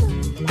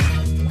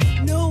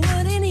line know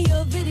what any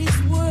of it is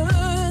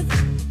worth.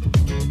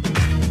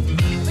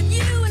 But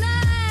you and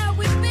I,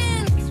 we've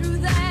been through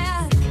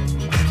that,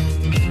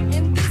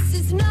 and this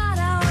is not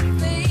our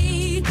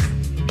fate.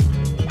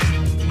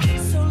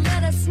 So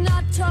let us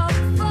not talk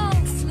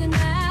falsely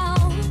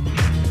now.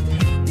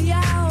 The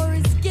hour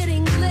is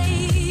getting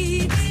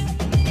late.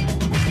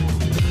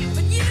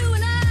 But you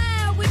and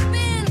I, we've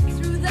been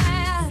through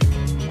that,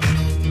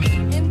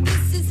 and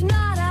this is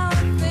not our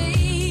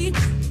fate.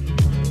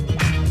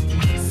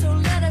 So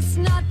let us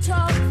not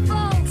talk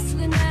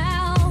falsely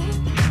now.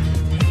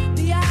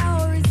 The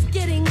hour is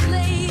getting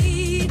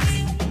late.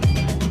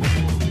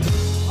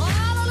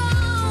 All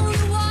along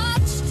the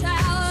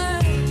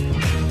watchtower,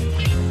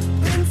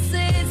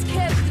 princes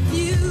kept the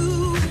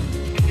view,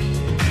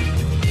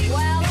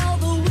 while all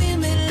the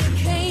women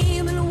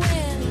came and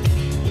went,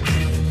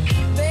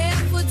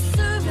 barefoot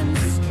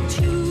servants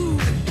too.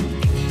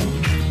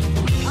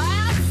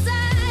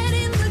 Outside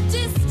in the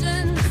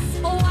distance,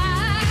 a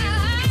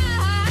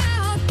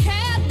wild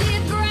cat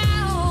did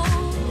growl.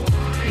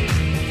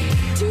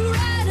 Two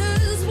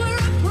riders were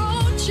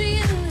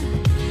approaching,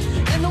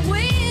 and the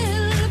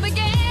wind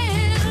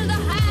began to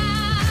howl.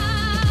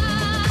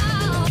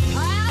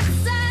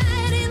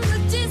 Outside in the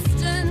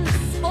distance,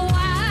 a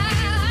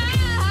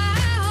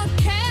wild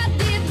cat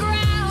did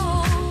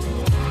growl.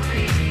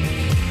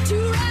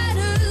 Two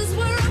riders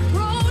were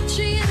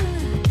approaching,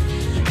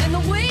 and the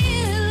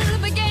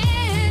wind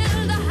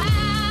began to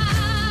howl.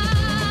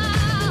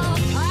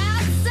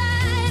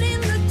 Outside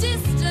in the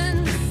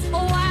distance, a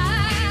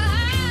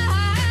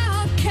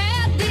wild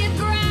cat did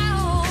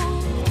growl.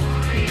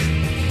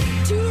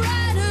 Two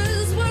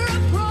riders were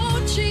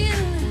approaching,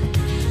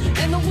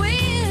 and the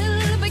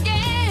wind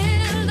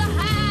began to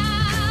howl.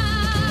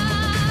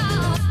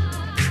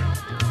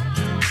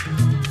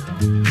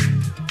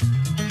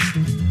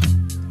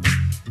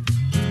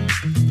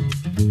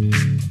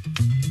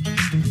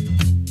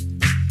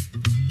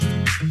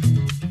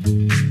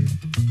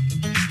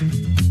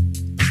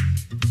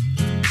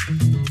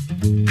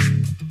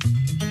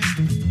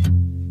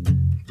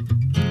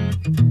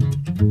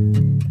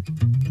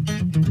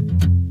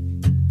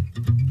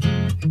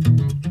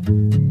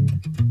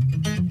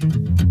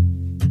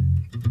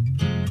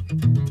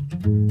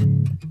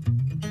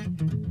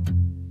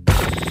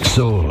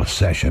 Soul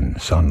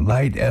Sessions on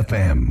Light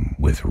FM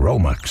with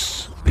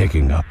Romux,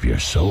 picking up your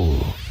soul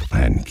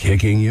and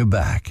kicking you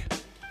back.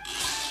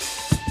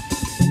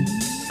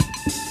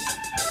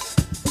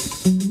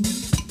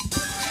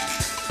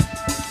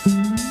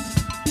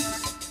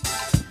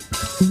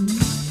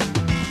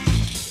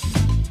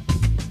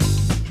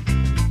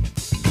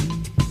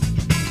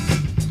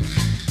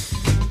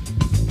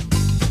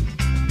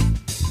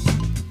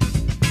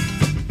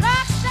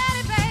 Rock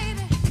steady,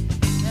 baby,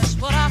 that's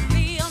what I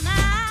feel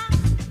now.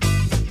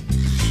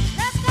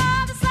 Let's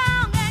call the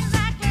song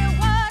exactly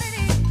what it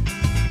is.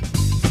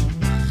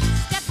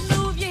 Step and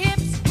move your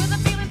hips with a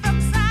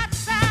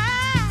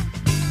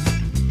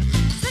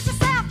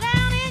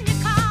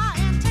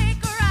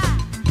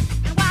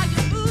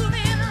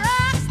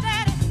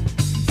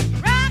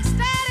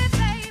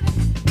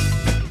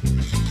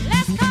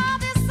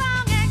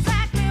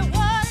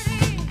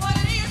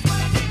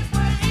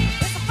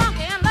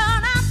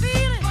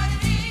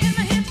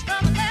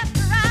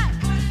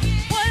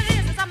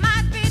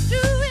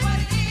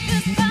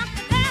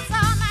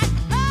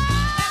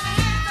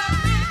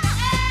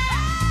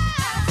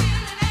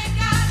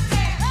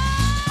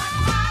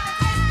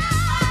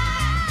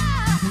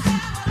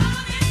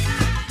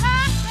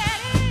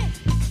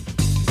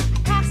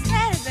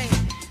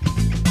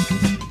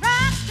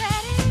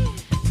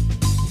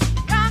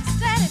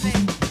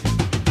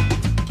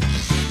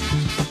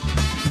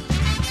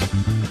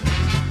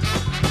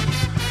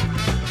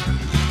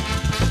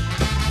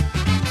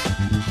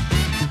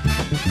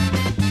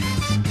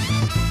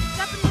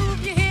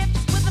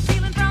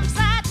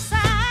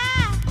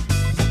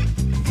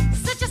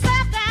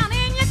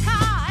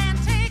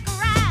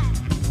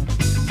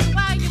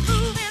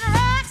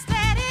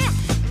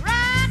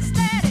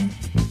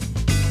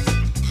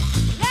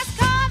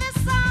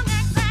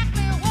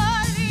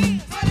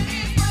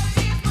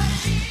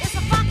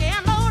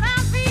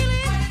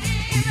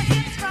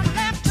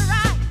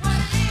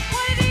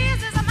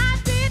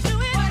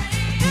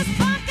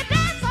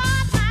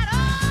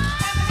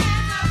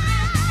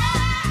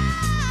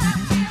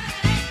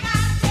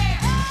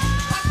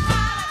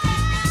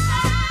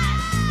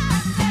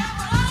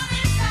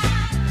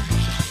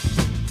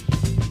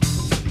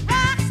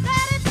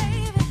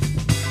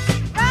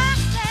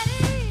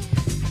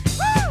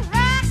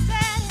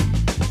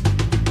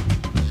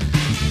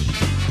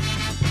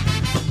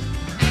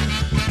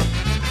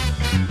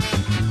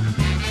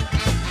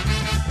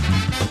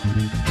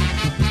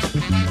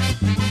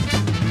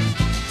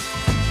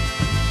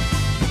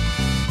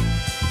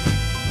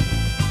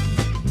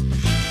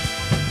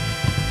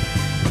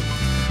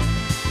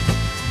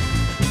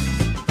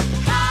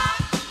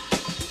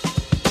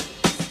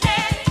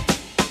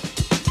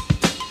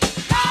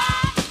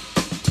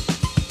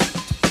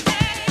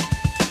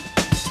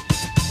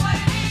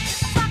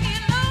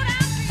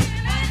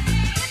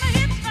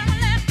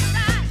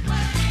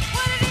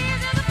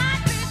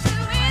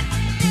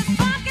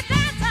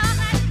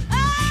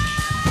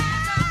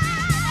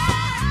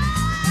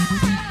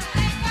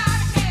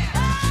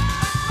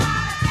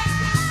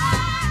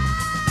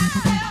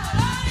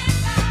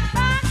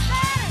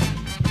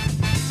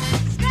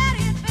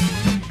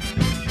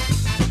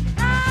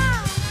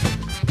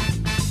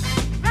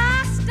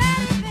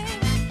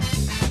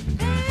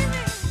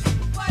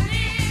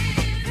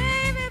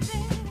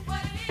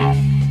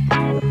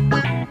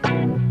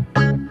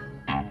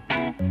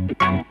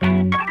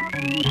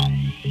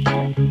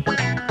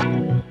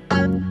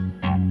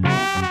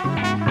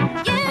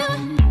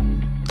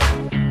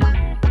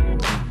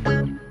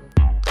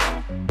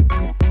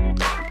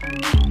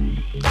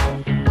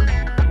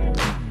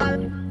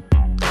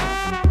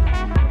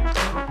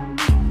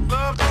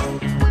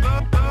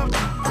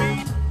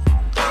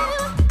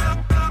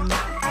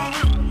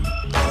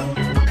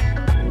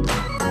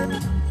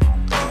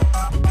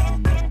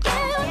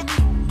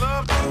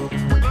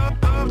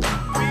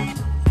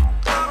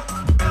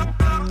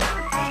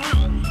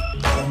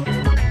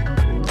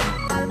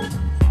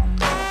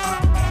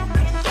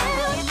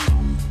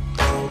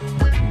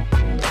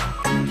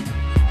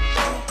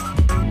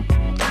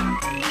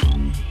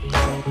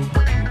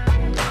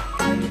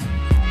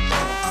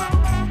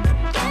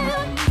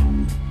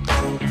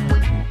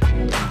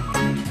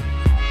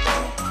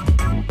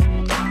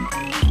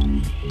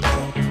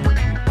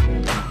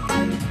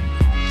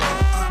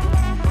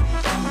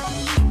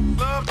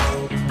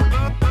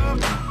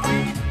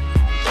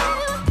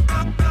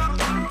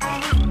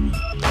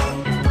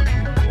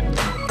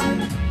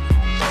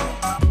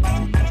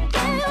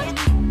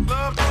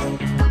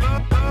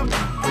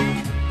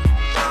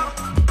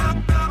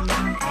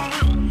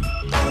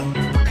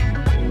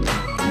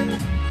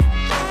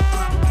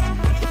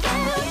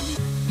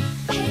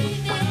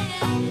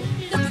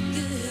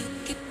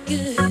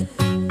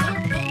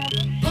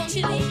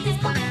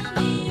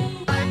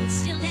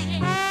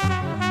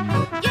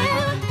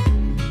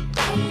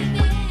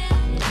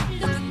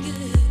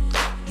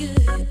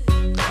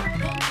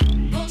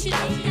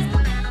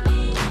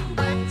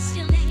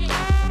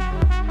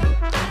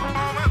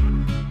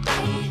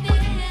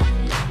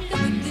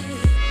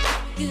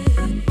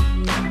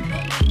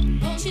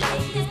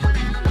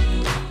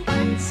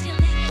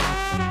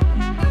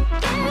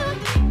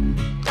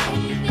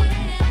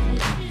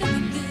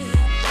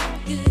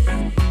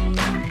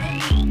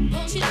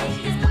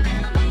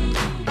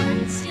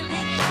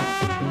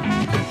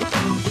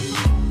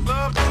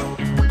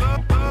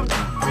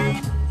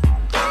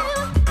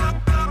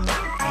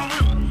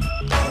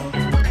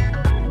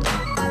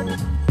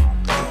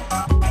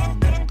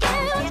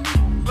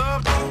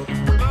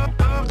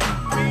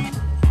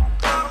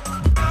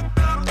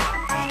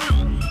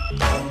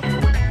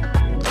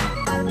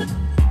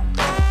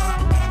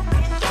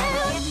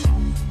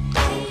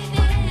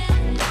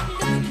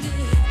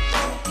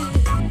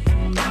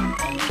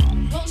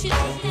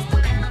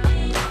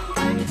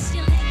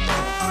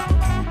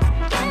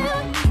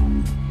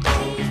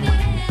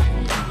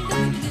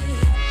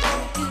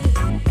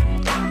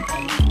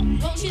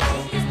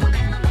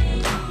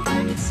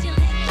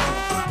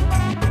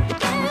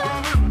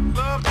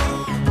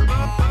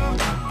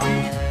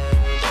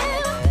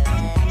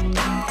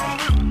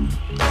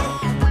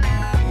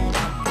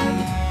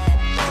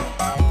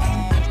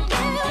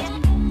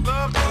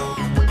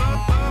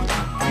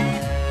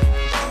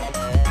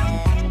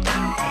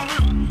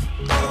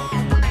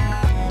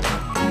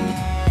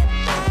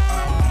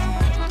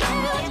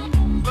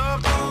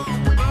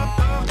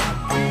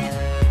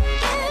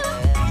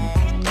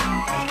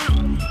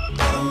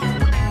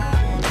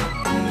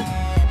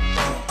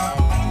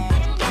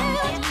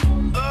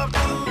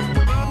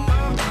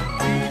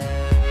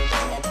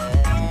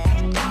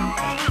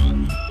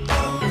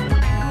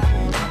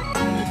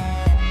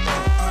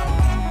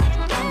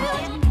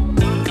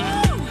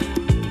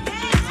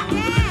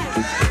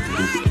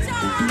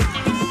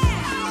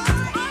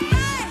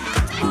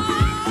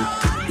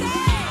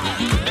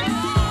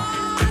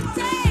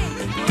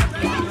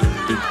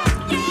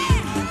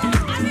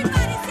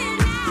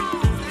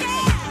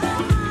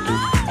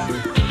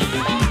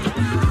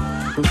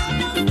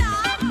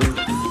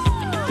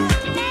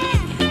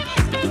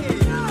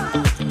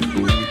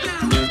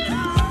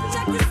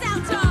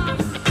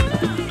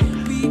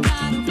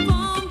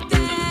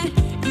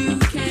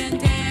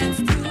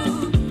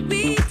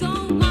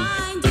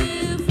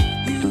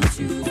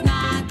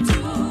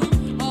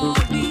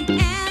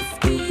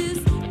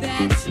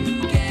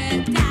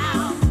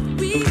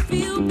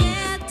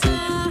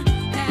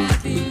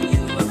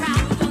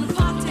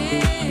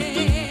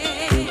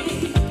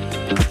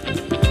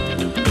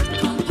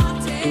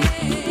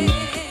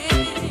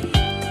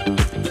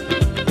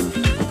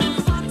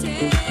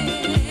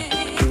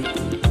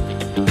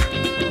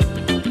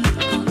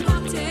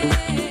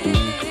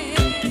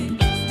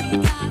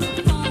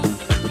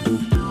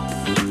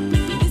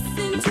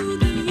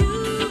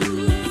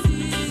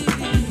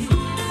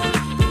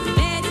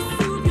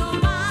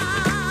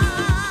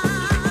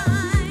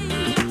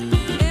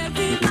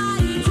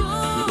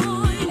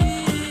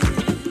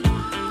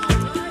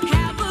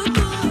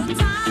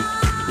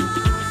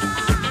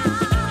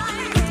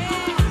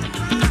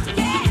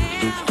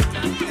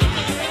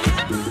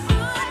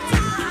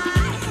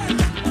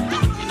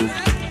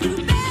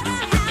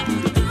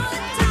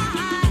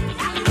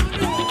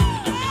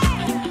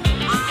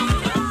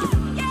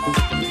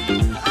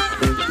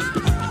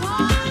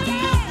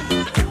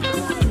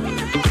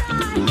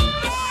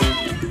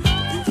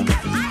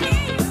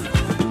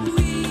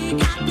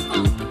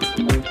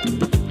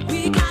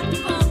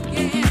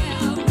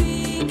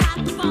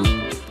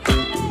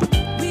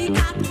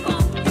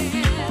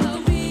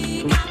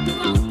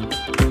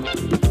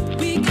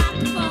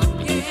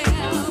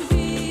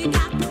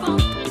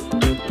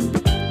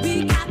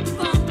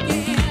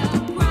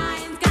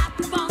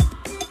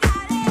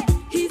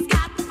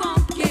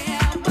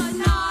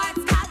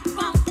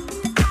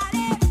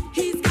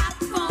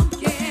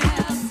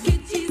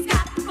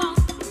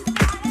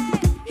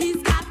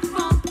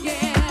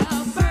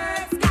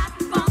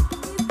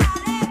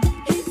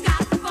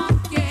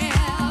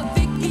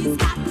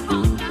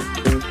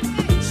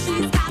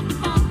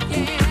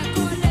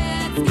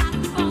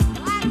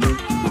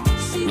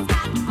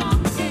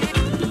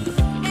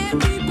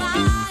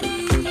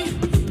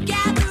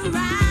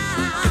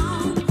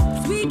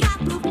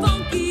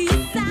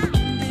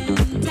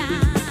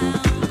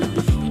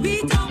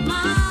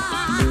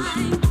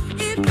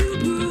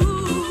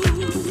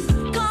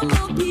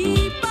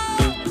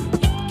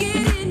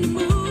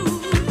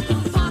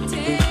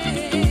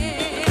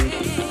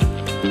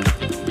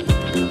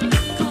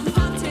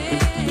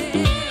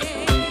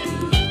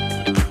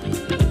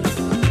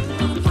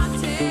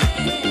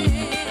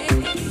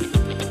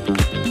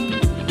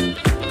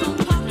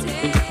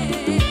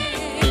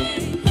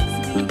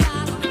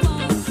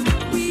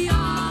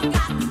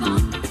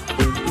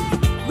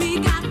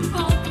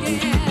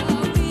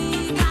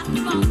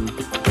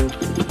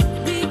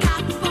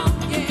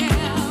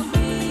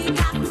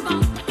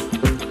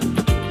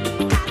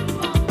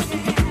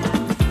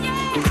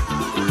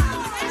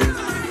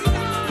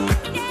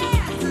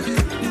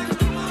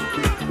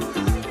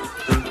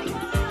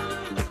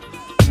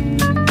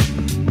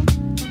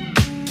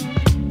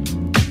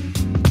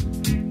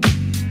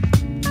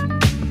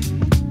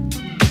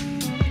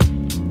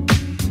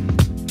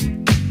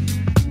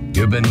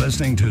You've been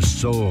listening to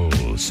Soul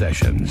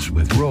Sessions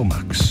with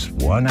Romux.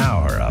 1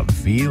 hour of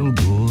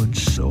feel-good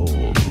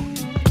soul.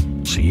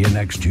 See you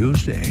next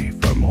Tuesday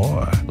for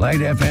more.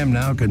 Light FM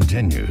now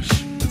continues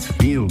with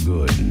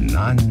feel-good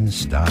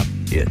non-stop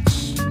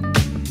hits.